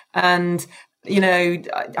fit. And,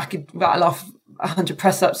 I could rattle off 100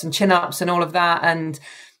 press ups and chin ups and all of that. And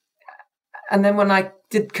then when I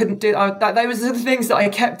couldn't do that, those were the things that I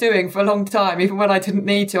kept doing for a long time, even when I didn't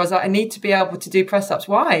need to. I was like, I need to be able to do press ups.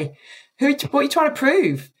 Why? What are you trying to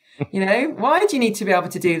prove? Why do you need to be able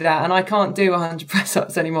to do that? And I can't do 100 press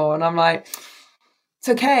ups anymore. And I'm like, it's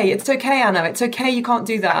okay. It's okay, Anna. It's okay. You can't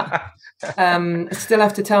do that. I still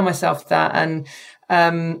have to tell myself that. And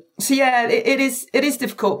so yeah, it is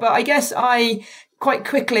difficult. But I guess I quite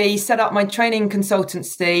quickly set up my training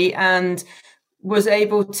consultancy and was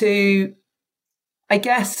able to, I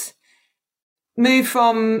guess, move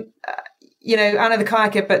from, Anna the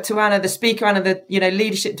kayaker, but to Anna the speaker, Anna the,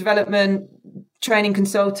 leadership development, training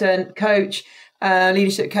consultant, coach,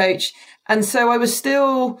 leadership coach. And so I was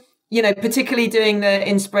still, particularly doing the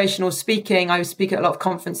inspirational speaking. I was speaking at a lot of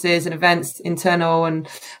conferences and events, internal. And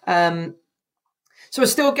so I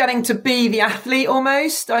was still getting to be the athlete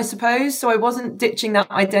almost, I suppose. So I wasn't ditching that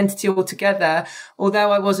identity altogether.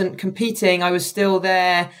 Although I wasn't competing, I was still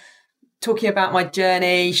there, talking about my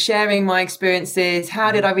journey, sharing my experiences.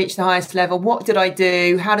 How did I reach the highest level? What did I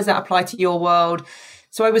do? How does that apply to your world?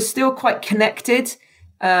 So I was still quite connected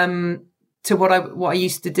to what I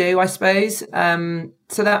used to do, I suppose.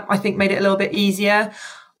 So that I think made it a little bit easier.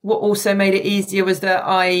 What also made it easier was that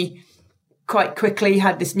I quite quickly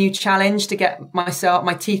had this new challenge to get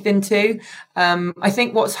my teeth into. I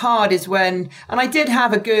think what's hard is and I did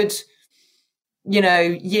have a good,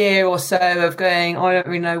 year or so of going, I don't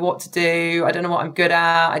really know what to do. I don't know what I'm good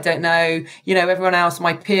at. I don't know, everyone else,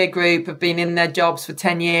 my peer group have been in their jobs for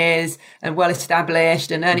 10 years and well established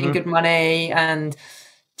and earning good money. And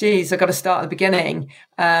geez, I've got to start at the beginning.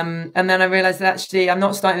 And then I realized that actually I'm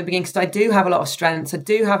not starting at the beginning because I do have a lot of strengths. I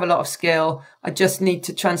do have a lot of skill. I just need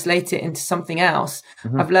to translate it into something else.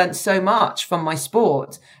 I've learned so much from my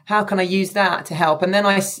sport. How can I use that to help? And then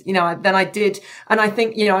I did. And I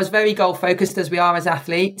think, I was very goal focused as we are as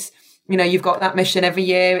athletes. You've got that mission every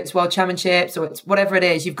year. It's world championships or it's whatever it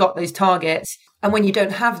is. You've got those targets. And when you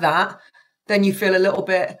don't have that, then you feel a little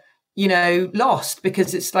bit, lost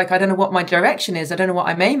because it's like, I don't know what my direction is. I don't know what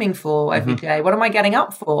I'm aiming for every day. What am I getting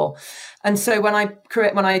up for? And so when I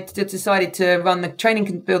decided to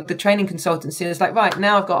build the training consultancy, it's like, right,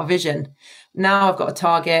 now I've got a vision. Now I've got a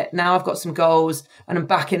target. Now I've got some goals and I'm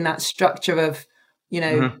back in that structure of,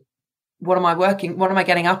 what am I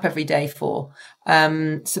getting up every day for?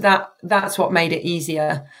 So that's what made it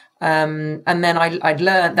easier. And then I'd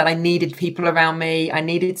learned that I needed people around me. I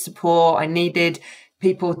needed support. I needed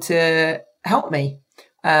people to help me.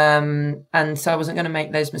 And so I wasn't going to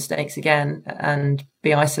make those mistakes again and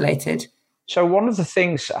be isolated. So one of the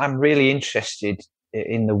things I'm really interested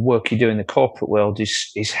in the work you do in the corporate world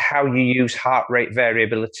is how you use heart rate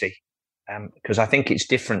variability. Because I think it's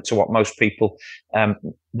different to what most people that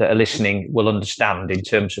are listening will understand in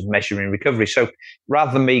terms of measuring recovery. So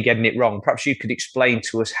rather than me getting it wrong, perhaps you could explain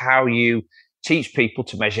to us how you teach people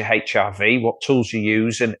to measure HRV, what tools you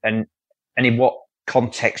use, and in what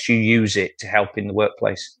context you use it to help in the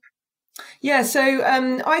workplace. Yeah, so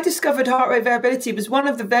I discovered heart rate variability. It was one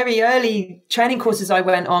of the very early training courses I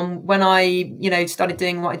went on when I, started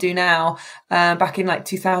doing what I do now. Back in like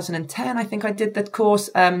 2010, I think I did that course.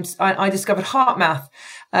 I discovered HeartMath,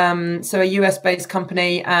 so a US-based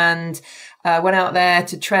company, and went out there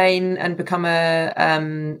to train and become a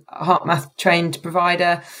HeartMath trained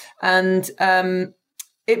provider. And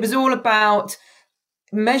it was all about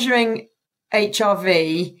measuring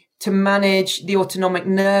HRV to manage the autonomic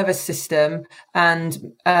nervous system. And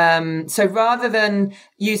so rather than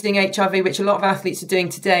using HRV, which a lot of athletes are doing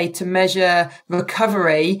today, to measure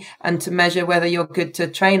recovery and to measure whether you're good to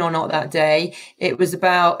train or not that day, it was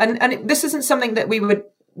about, this isn't something that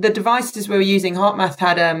the devices we were using, HeartMath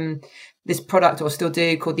had this product, or still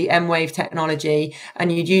do, called the M-Wave technology.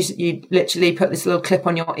 And you'd literally put this little clip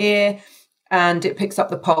on your ear and it picks up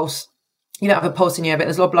the pulse. You don't have a pulse in your ear, but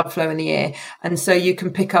there's a lot of blood flow in the ear. And so you can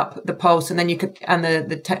pick up the pulse, and then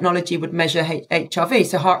the technology would measure HRV.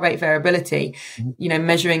 So heart rate variability,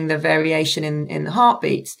 measuring the variation in the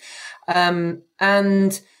heartbeats. And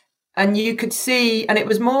you could see, and it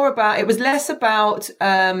was less about,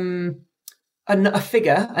 a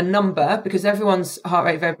figure, a number, because everyone's heart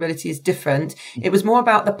rate variability is different. It was more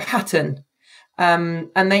about the pattern.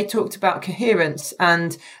 And they talked about coherence,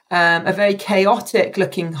 and, a very chaotic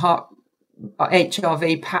looking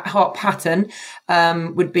HRV heart pattern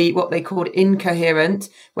would be what they called incoherent,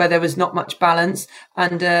 where there was not much balance,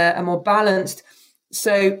 and a more balanced,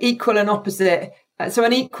 so equal and opposite. So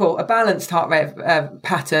a balanced heart rate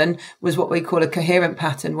pattern was what we call a coherent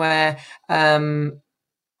pattern, where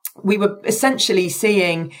we were essentially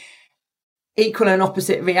seeing equal and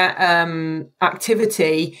opposite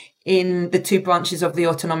activity in the two branches of the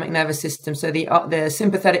autonomic nervous system, so the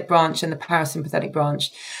sympathetic branch and the parasympathetic branch.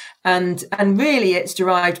 And really it's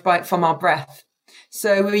derived from our breath.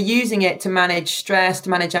 So we're using it to manage stress, to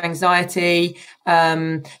manage anxiety.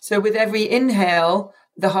 So with every inhale,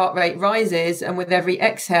 the heart rate rises, and with every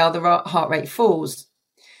exhale, the heart rate falls.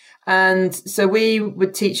 And so we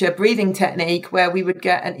would teach a breathing technique where we would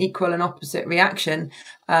get an equal and opposite reaction.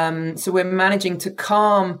 So we're managing to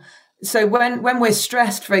calm. So when we're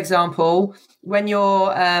stressed, for example, when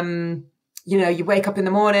you're, you wake up in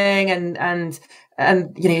the morning and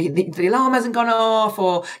the alarm hasn't gone off,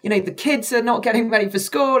 or, the kids are not getting ready for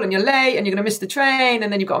school and you're late and you're going to miss the train,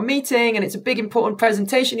 and then you've got a meeting and it's a big important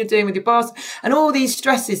presentation you're doing with your boss, and all these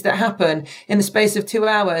stresses that happen in the space of 2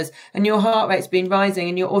 hours, and your heart rate's been rising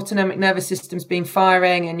and your autonomic nervous system's been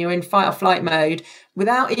firing, and you're in fight or flight mode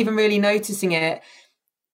without even really noticing it.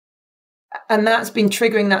 And that's been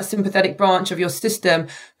triggering that sympathetic branch of your system.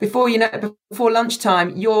 Before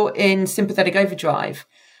lunchtime, you're in sympathetic overdrive.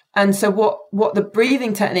 And so what the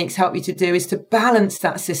breathing techniques help you to do is to balance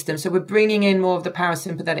that system. So we're bringing in more of the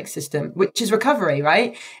parasympathetic system, which is recovery,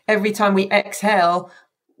 right? Every time we exhale,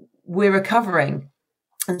 we're recovering.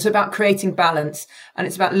 And it's about creating balance. And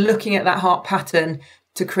it's about looking at that heart pattern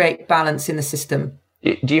to create balance in the system.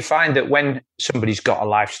 Do you find that when somebody's got a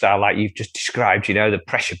lifestyle like you've just described, the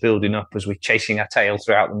pressure building up as we're chasing our tail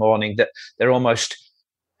throughout the morning, that they're almost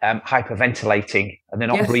hyperventilating and they're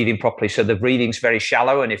not breathing properly? So the breathing's very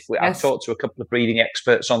shallow. And I've talked to a couple of breathing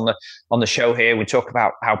experts on the show here, we talk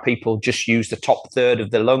about how people just use the top third of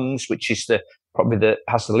the lungs, which is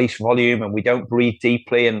has the least volume, and we don't breathe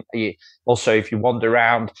deeply. And also, if you wander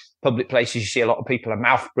around public places, you see a lot of people are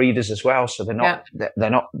mouth breathers as well. So they're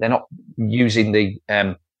not using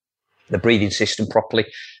the breathing system properly.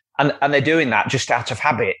 And they're doing that just out of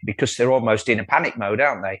habit, because they're almost in a panic mode,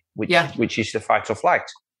 aren't they? Which is the fight or flight.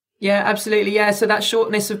 Yeah, absolutely. Yeah. So that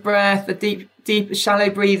shortness of breath, the deep, shallow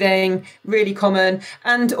breathing, really common.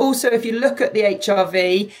 And also, if you look at the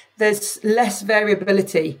HRV, there's less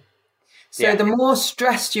variability. So the more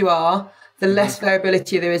stressed you are, the less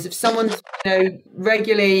variability there is. If someone's,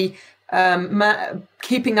 regularly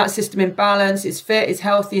keeping that system in balance, is fit, is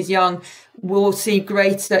healthy, is young, we'll see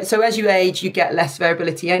greater. So as you age, you get less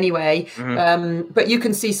variability anyway. But you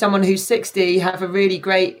can see someone who's 60 have a really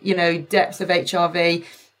great, depth of HRV.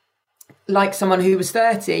 like someone who was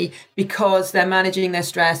 30 because they're managing their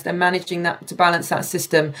stress, they're managing that to balance that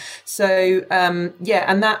system. So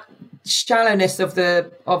and that shallowness of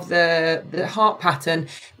the heart pattern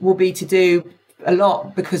will be to do a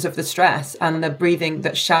lot because of the stress and the breathing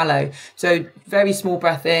that's shallow. So very small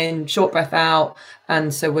breath in, short breath out,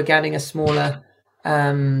 and so we're getting a smaller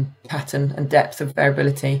pattern and depth of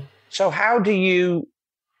variability. So how do you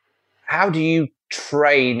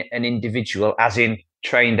train an individual, as in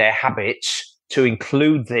train their habits, to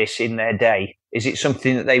include this in their day? Is it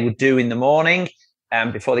something that they would do in the morning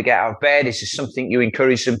before they get out of bed? Is this something you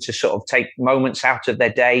encourage them to sort of take moments out of their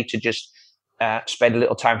day to just spend a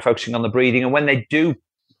little time focusing on the breathing? And when they do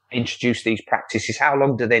introduce these practices, how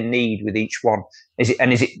long do they need with each one?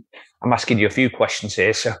 I'm asking you a few questions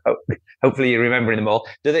here, so hopefully you're remembering them all.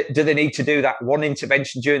 Do they need to do that one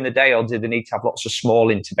intervention during the day, or do they need to have lots of small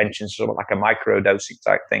interventions, sort of like a micro dosing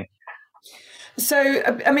type thing? So,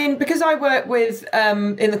 I mean, because I work with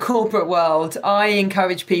in the corporate world, I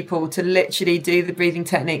encourage people to literally do the breathing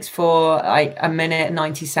techniques for like a minute,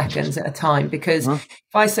 90 seconds at a time. Because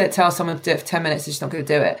if I tell someone to do it for 10 minutes, they're just not going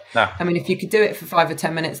to do it. No. I mean, if you could do it for 5 or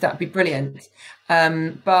 10 minutes, that'd be brilliant.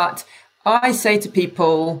 But I say to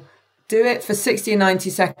people, do it for 60 and 90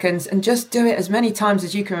 seconds and just do it as many times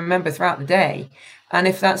as you can remember throughout the day. And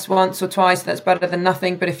if that's once or twice, that's better than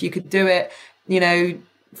nothing. But if you could do it,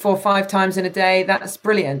 4 or 5 times in a day, that's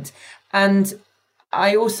brilliant. And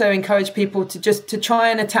I also encourage people to try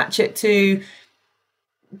and attach it to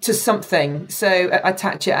something. So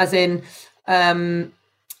attach it as in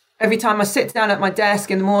every time I sit down at my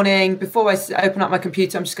desk in the morning, before I open up my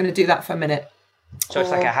computer, I'm just going to do that for a minute. So it's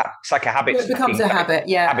like a habit. It becomes a habit,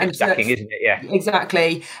 yeah. Habit stacking, isn't it? Yeah,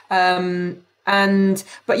 exactly. But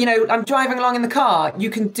I'm driving along in the car. You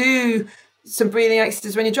can do some breathing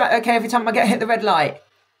exercises when you drive. Okay, every time I hit the red light,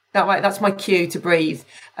 that's my cue to breathe.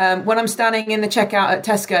 When I'm standing in the checkout at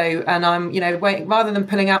Tesco and I'm, waiting, rather than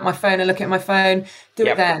pulling out my phone and looking at my phone, do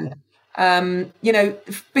it then.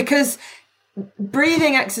 Because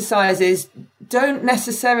breathing exercises don't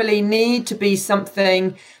necessarily need to be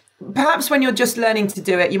something. Perhaps when you're just learning to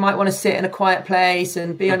do it, you might want to sit in a quiet place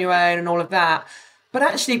and be on your own and all of that. But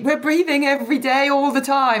actually, we're breathing every day, all the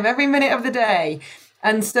time, every minute of the day.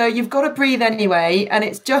 And so you've got to breathe anyway. And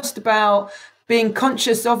it's just about being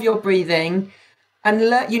conscious of your breathing. And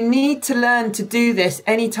you need to learn to do this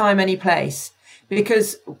anytime, any place.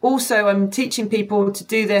 Because also I'm teaching people to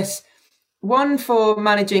do this, 1, for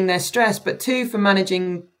managing their stress, but 2, for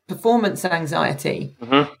managing performance anxiety.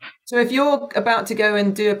 Mm-hmm. So if you're about to go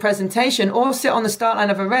and do a presentation or sit on the start line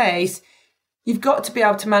of a race, you've got to be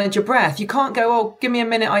able to manage your breath. You can't go, oh, give me a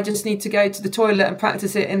minute, I just need to go to the toilet and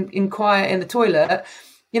practice it in quiet in the toilet.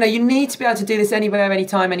 You need to be able to do this anywhere,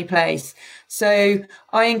 anytime, any place. So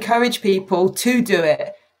I encourage people to do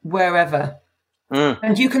it wherever.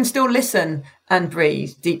 And you can still listen and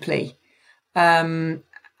breathe deeply. And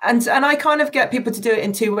I kind of get people to do it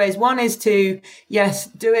in 2 ways. One is to, yes,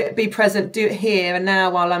 do it, be present, do it here and now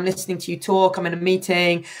while I'm listening to you talk. I'm in a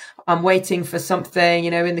meeting, I'm waiting for something,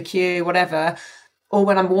 in the queue, whatever, or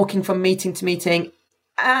when I'm walking from meeting to meeting.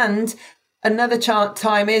 And another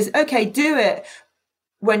time is, okay, do it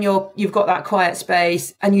when you've got that quiet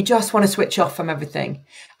space and you just want to switch off from everything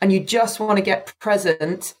and you just want to get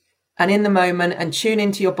present and in the moment and tune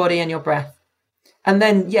into your body and your breath. And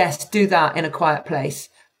then, yes, do that in a quiet place.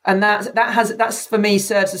 And that's for me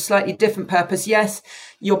serves a slightly different purpose. Yes,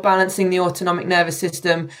 you're balancing the autonomic nervous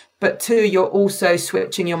system, but 2, you're also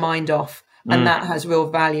switching your mind off, and that has real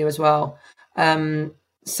value as well.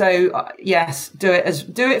 Yes, do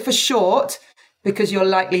it for short because you're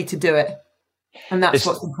likely to do it, and that's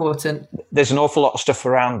what's important. There's an awful lot of stuff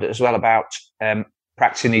around as well about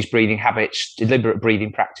practicing these breathing habits, deliberate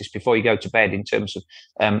breathing practice before you go to bed, in terms of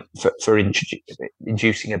for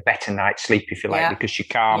inducing a better night's sleep, if you like, because you're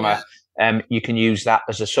calmer. You can use that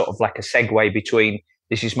as a sort of like a segue between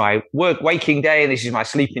this is my waking day and this is my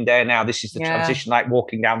sleeping day, and now this is the transition, like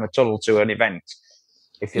walking down the tunnel to an event,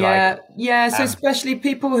 if you like. Yeah, so especially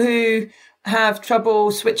people who have trouble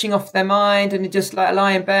switching off their mind and just like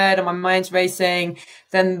lie in bed and my mind's racing,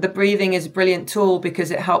 then the breathing is a brilliant tool because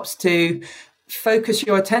it helps to focus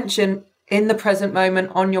your attention in the present moment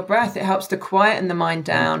on your breath. It helps to quieten the mind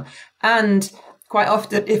down. And quite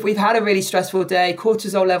often, if we've had a really stressful day,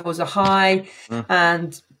 cortisol levels are high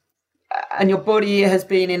and your body has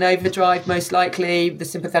been in overdrive, most likely. The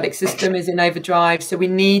sympathetic system is in overdrive. So we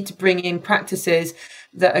need to bring in practices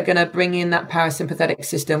that are going to bring in that parasympathetic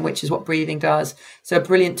system, which is what breathing does. So a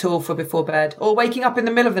brilliant tool for before bed or waking up in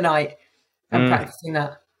the middle of the night and practicing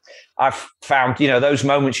that. I've found, those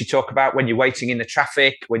moments you talk about when you're waiting in the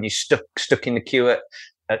traffic, when you're stuck in the queue at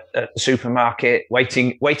at the supermarket,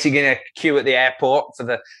 waiting in a queue at the airport for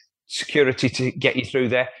the security to get you through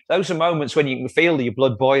there. Those are moments when you can feel your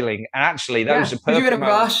blood boiling, and actually those are perfect. You're in a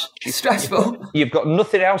rush, stressful. You've got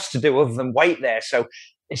nothing else to do other than wait there. So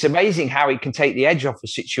it's amazing how it can take the edge off a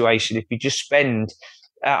situation if you just spend.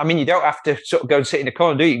 You don't have to sort of go and sit in a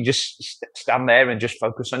corner, do you? You can just stand there and just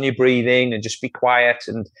focus on your breathing and just be quiet,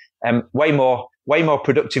 and way more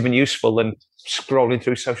productive and useful than scrolling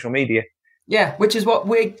through social media. Yeah, which is what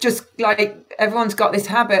we're just like. Everyone's got this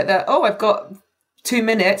habit that, I've got 2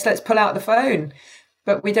 minutes, let's pull out the phone.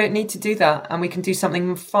 But we don't need to do that. And we can do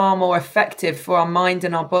something far more effective for our mind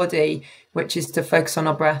and our body, which is to focus on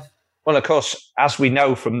our breath. Well, of course, as we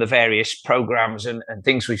know from the various programs and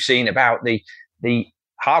things we've seen about the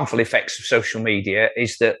harmful effects of social media,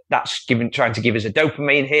 is that's trying to give us a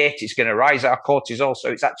dopamine hit. It's going to rise our cortisol.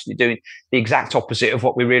 So it's actually doing the exact opposite of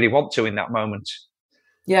what we really want to in that moment.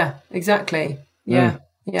 Yeah, exactly. Yeah.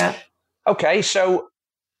 Yeah. Okay. So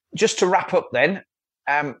just to wrap up then,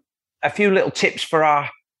 a few little tips for our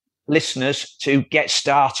listeners to get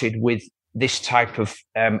started with this type of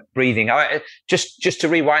breathing. Just to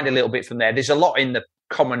rewind a little bit from there, there's a lot in the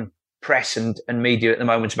common press and media at the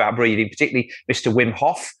moment about breathing, particularly Mr. Wim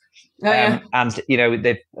Hof. And,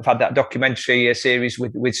 they've had that documentary series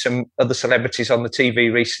with some other celebrities on the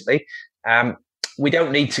TV recently. We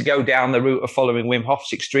don't need to go down the route of following Wim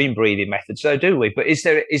Hof's extreme breathing methods, though, do we? But is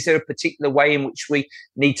there a particular way in which we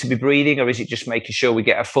need to be breathing, or is it just making sure we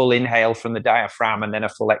get a full inhale from the diaphragm and then a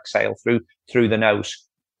full exhale through the nose?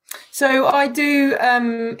 So I do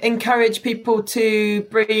encourage people to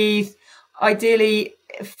breathe ideally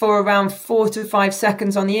for around 4 to 5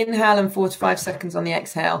 seconds on the inhale and 4 to 5 seconds on the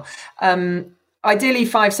exhale. Ideally,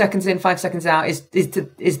 5 seconds in, 5 seconds out is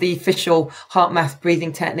the official HeartMath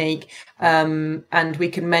breathing technique. And we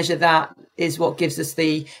can measure that, is what gives us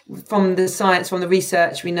from the science, from the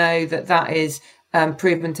research, we know that is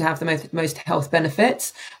proven to have the most health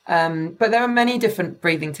benefits. But there are many different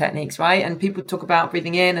breathing techniques, right? And people talk about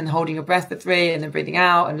breathing in and holding your breath for 3 and then breathing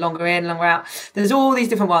out and longer in, longer out. There's all these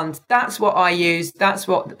different ones. That's what I use. That's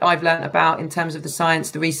what I've learned about in terms of the science,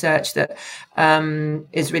 the research that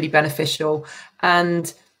is really beneficial.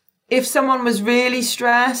 And if someone was really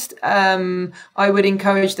stressed, I would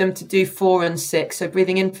encourage them to do 4 and 6. So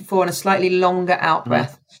breathing in for 4 and a slightly longer out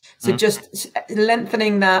breath. So just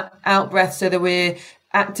lengthening that out breath so that we're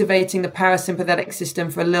activating the parasympathetic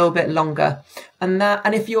system for a little bit longer. And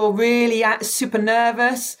if you're really super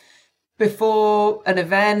nervous before an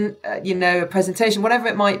event, a presentation, whatever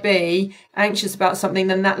it might be, anxious about something,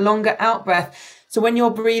 then that longer out breath. So when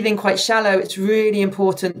you're breathing quite shallow, it's really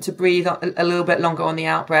important to breathe a little bit longer on the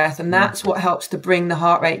out breath. And that's what helps to bring the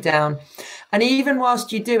heart rate down. And even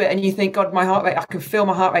whilst you do it and you think, God, my heart rate, I can feel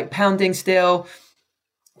my heart rate pounding still,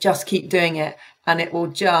 just keep doing it. And it will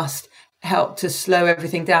just help to slow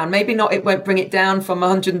everything down. Maybe not, it won't bring it down from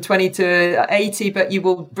 120 to 80, but you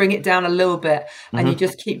will bring it down a little bit. And you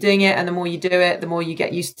just keep doing it. And the more you do it, the more you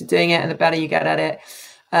get used to doing it and the better you get at it.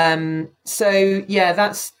 So yeah,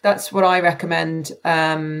 that's what I recommend.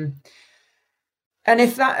 And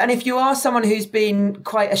if you are someone who's been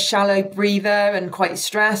quite a shallow breather and quite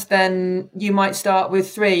stressed, then you might start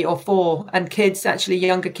with 3 or 4. And kids, actually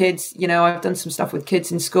younger kids, I've done some stuff with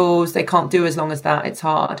kids in schools. They can't do as long as that. It's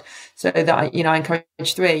hard. So that, I encourage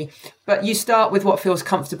 3, but you start with what feels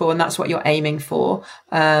comfortable, and that's what you're aiming for.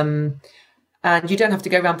 And you don't have to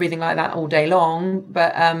go around breathing like that all day long,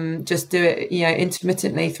 but just do it,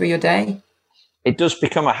 intermittently through your day. It does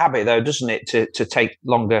become a habit, though, doesn't it, to take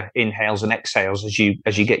longer inhales and exhales as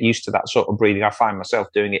you get used to that sort of breathing. I find myself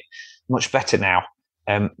doing it much better now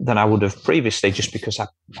than I would have previously, just because I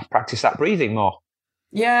practice that breathing more.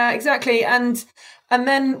 Yeah, exactly. And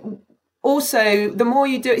then also, the more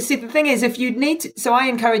you do it, see, the thing is, if you need to, so I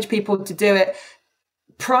encourage people to do it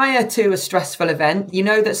prior to a stressful event. You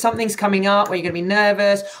know that something's coming up where you're going to be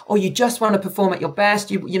nervous, or you just want to perform at your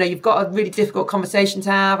best. You've got a really difficult conversation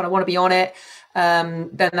to have and I want to be on it.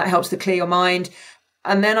 Then that helps to clear your mind.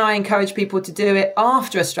 And then I encourage people to do it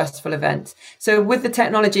after a stressful event. So with the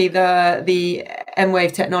technology, the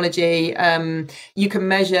M-Wave technology, you can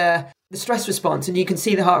measure the stress response and you can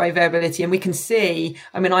see the heart rate variability. And we can see,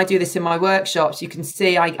 I do this in my workshops. You can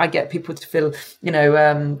see, I get people to feel,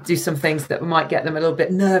 do some things that might get them a little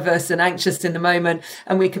bit nervous and anxious in the moment.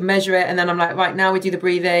 And we can measure it. And then I'm like, right, now we do the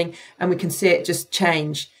breathing, and we can see it just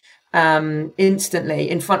change instantly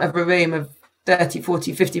in front of a room of 30,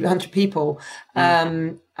 40, 50, 100 people.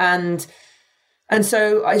 And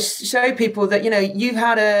so I show people that, you've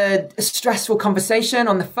had a stressful conversation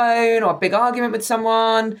on the phone or a big argument with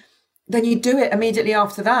someone, then you do it immediately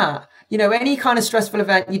after that. Any kind of stressful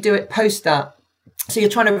event, you do it post that. So you're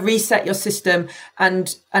trying to reset your system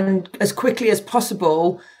and as quickly as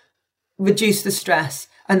possible, reduce the stress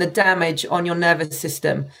and the damage on your nervous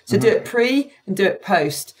system. So do it pre and do it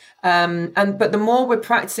post. But the more we're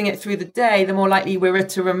practicing it through the day, the more likely we're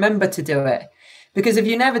to remember to do it. Because if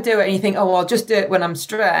you never do it and you think, oh, well, I'll just do it when I'm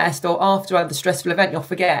stressed or after I have the stressful event, you'll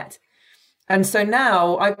forget. And so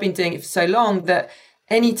now I've been doing it for so long that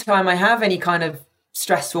anytime I have any kind of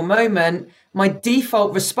stressful moment, my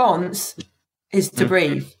default response is to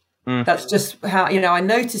breathe. That's just how, I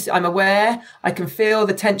notice, I'm aware, I can feel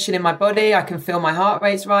the tension in my body, I can feel my heart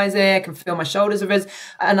rate's rising, I can feel my shoulders are rising,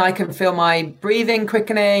 and I can feel my breathing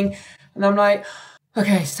quickening. And I'm like,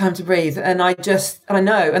 okay, it's time to breathe. And I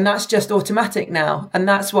know, and that's just automatic now. And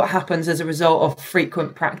that's what happens as a result of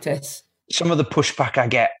frequent practice. Some of the pushback I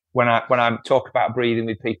get when I talk about breathing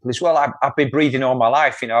with people is, well, I've been breathing all my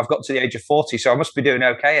life. I've got to the age of 40, so I must be doing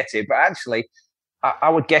okay at it. But actually, I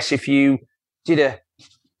would guess if you did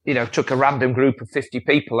took a random group of 50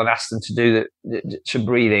 people and asked them to do some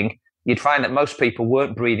breathing, you'd find that most people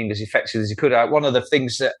weren't breathing as effectively as they could. One of the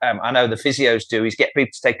things that I know the physios do is get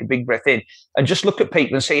people to take a big breath in and just look at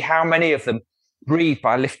people and see how many of them breathe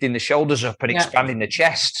by lifting the shoulders up and expanding the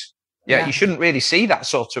chest. Yeah, you shouldn't really see that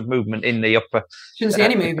sort of movement in the upper. Shouldn't see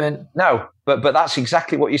any movement. No, but that's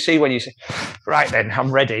exactly what you see when you say, right then,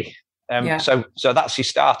 I'm ready. So that's your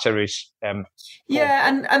starter is. And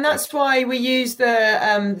that's why we use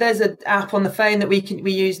there's an app on the phone that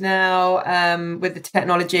we use now with the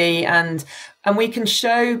technology and we can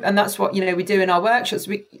show, and that's what, we do in our workshops.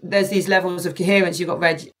 There's these levels of coherence. You've got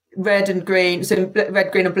red and green, so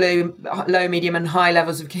red, green and blue, low, medium and high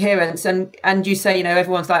levels of coherence. And you say,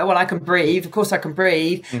 everyone's like, well, I can breathe. Of course I can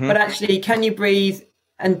breathe. But actually, can you breathe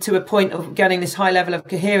and to a point of getting this high level of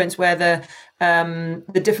coherence where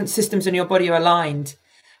the different systems in your body are aligned?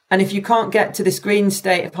 And if you can't get to this green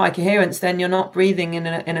state of high coherence, then you're not breathing in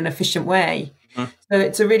an efficient way. So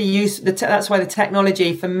it's a really useful, that's why the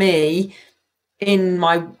technology for me in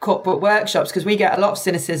my corporate workshops, because we get a lot of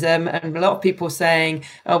cynicism and a lot of people saying,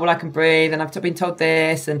 oh, well, I can breathe and I've been told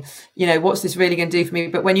this and, what's this really going to do for me?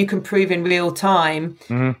 But when you can prove in real time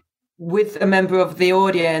with a member of the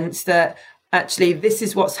audience that actually this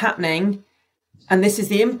is what's happening and this is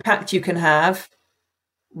the impact you can have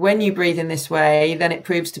when you breathe in this way, then it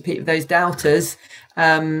proves to people, those doubters,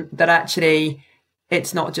 that actually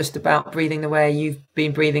it's not just about breathing the way you've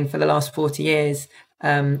been breathing for the last 40 years.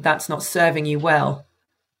 That's not serving you well.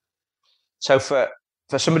 So for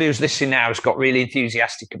somebody who's listening now who's got really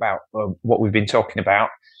enthusiastic about what we've been talking about,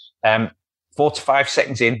 4 to 5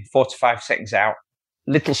 seconds in, 4 to 5 seconds out,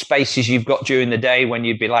 little spaces you've got during the day when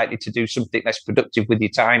you'd be likely to do something less productive with your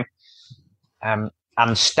time, and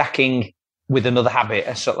stacking with another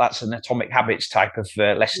habit. So that's an Atomic Habits type of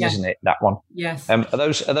lesson, isn't it? That one. Yes. Are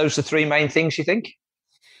those the 3 main things you think?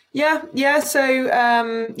 Yeah. So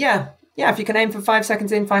if you can aim for 5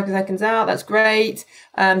 seconds in, 5 seconds out, that's great.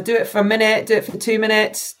 Do it for a minute, do it for 2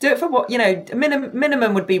 minutes, do it for what,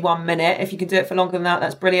 minimum would be 1 minute. If you can do it for longer than that,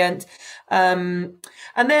 that's brilliant.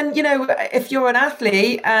 And then, if you're an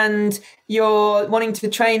athlete and you're wanting to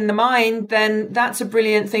train the mind, then that's a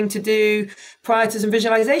brilliant thing to do prior to some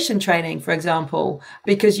visualization training, for example,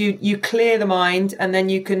 because you clear the mind and then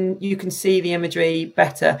you can see the imagery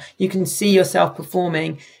better. You can see yourself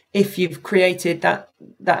performing if you've created that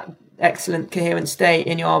excellent coherent state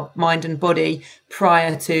in your mind and body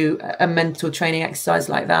prior to a mental training exercise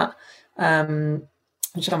like that,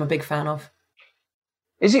 which I'm a big fan of.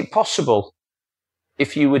 Is it possible,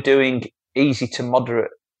 if you were doing easy to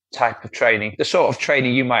moderate type of training, the sort of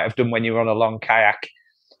training you might have done when you were on a long kayak,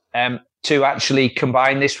 to actually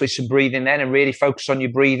combine this with some breathing then and really focus on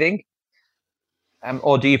your breathing?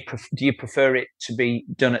 Or do you prefer it to be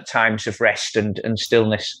done at times of rest and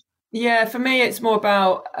stillness? Yeah, for me, it's more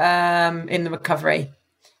about in the recovery.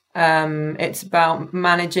 It's about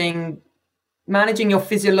managing your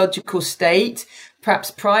physiological state,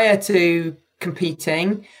 perhaps prior to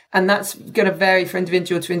competing, and that's going to vary from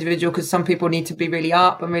individual to individual because some people need to be really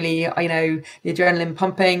up and really, the adrenaline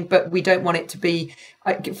pumping, but we don't want it to be.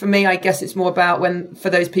 For me, I guess it's more about for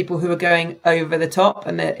those people who are going over the top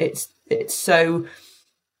and that it's so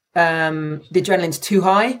the adrenaline's too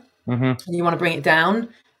high, and you want to bring it down.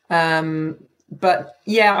 But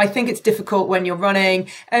yeah, I think it's difficult when you're running.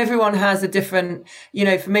 Everyone has a different,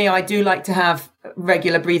 for me, I do like to have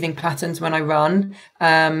regular breathing patterns when I run.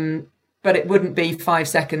 But it wouldn't be 5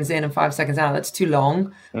 seconds in and 5 seconds out. That's too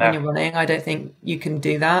long when you're running. I don't think you can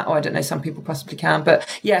do that. Or I don't know, some people possibly can. But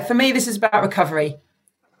yeah, for me, this is about recovery.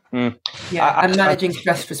 Yeah, and managing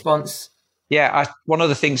stress response. Yeah, one of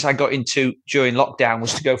the things I got into during lockdown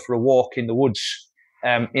was to go for a walk in the woods.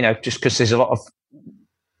 Just because there's a lot of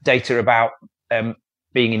data about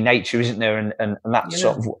being in nature, isn't there? And that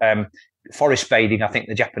sort of forest bathing, I think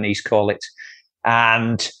the Japanese call it.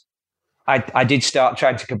 And I did start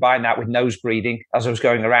trying to combine that with nose breathing as I was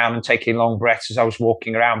going around and taking long breaths as I was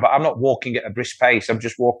walking around. But I'm not walking at a brisk pace. I'm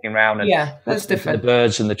just walking around and that's different. The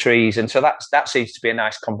birds and the trees. And so that seems to be a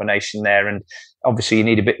nice combination there. And obviously you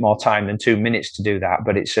need a bit more time than 2 minutes to do that.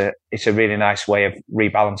 But it's a really nice way of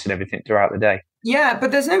rebalancing everything throughout the day. Yeah,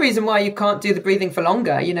 but there's no reason why you can't do the breathing for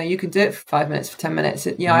longer. You can do it for 5 minutes, for 10 minutes.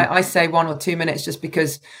 I say 1 or 2 minutes just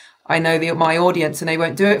because I know my audience and they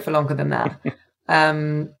won't do it for longer than that.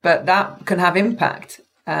 But that can have impact.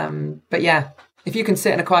 But yeah, if you can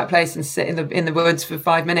sit in a quiet place and sit in the woods for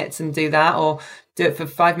 5 minutes and do that, or do it for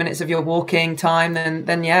 5 minutes of your walking time,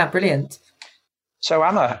 then yeah, brilliant. So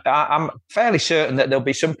Anna, I'm fairly certain that there'll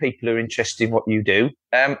be some people who are interested in what you do.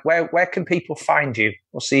 Where can people find you?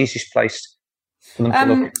 What's the easiest place for them to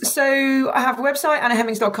look? So I have a website,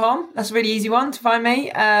 annahemmings.com. That's a really easy one to find me.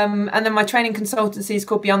 And then my training consultancy is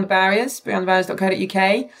called Beyond the Barriers,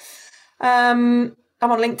 beyondthebarriers.co.uk. I'm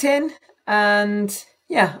on LinkedIn, and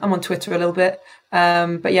yeah, I'm on Twitter a little bit.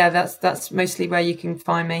 But yeah, that's mostly where you can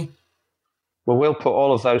find me. Well, we'll put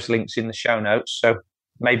all of those links in the show notes, so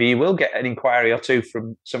maybe you will get an inquiry or two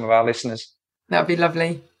from some of our listeners. That'd be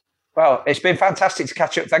lovely. Well, it's been fantastic to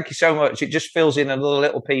catch up. Thank you so much. It just fills in a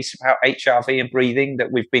little piece about HRV and breathing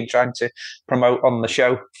that we've been trying to promote on the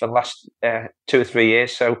show for the last 2 or 3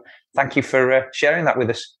 years. So thank you for sharing that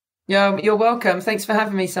with us. Yeah, you're welcome. Thanks for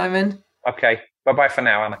having me, Simon. Okay. Bye-bye for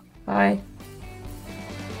now, Anna. Bye.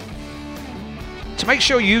 To make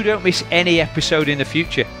sure you don't miss any episode in the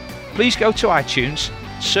future, please go to iTunes,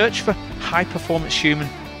 search for High Performance Human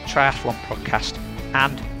Triathlon Podcast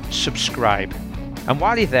and subscribe. And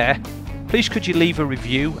while you're there, please could you leave a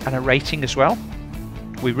review and a rating as well?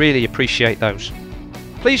 We really appreciate those.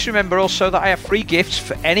 Please remember also that I have free gifts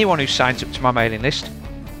for anyone who signs up to my mailing list.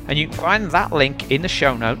 And you can find that link in the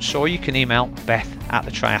show notes, or you can email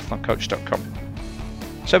beth@thetriathloncoach.com.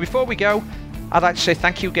 So before we go, I'd like to say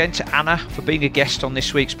thank you again to Anna for being a guest on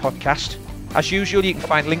this week's podcast. As usual, you can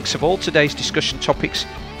find links of all today's discussion topics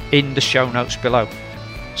in the show notes below.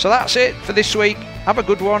 So that's it for this week. Have a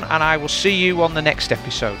good one, and I will see you on the next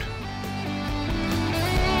episode.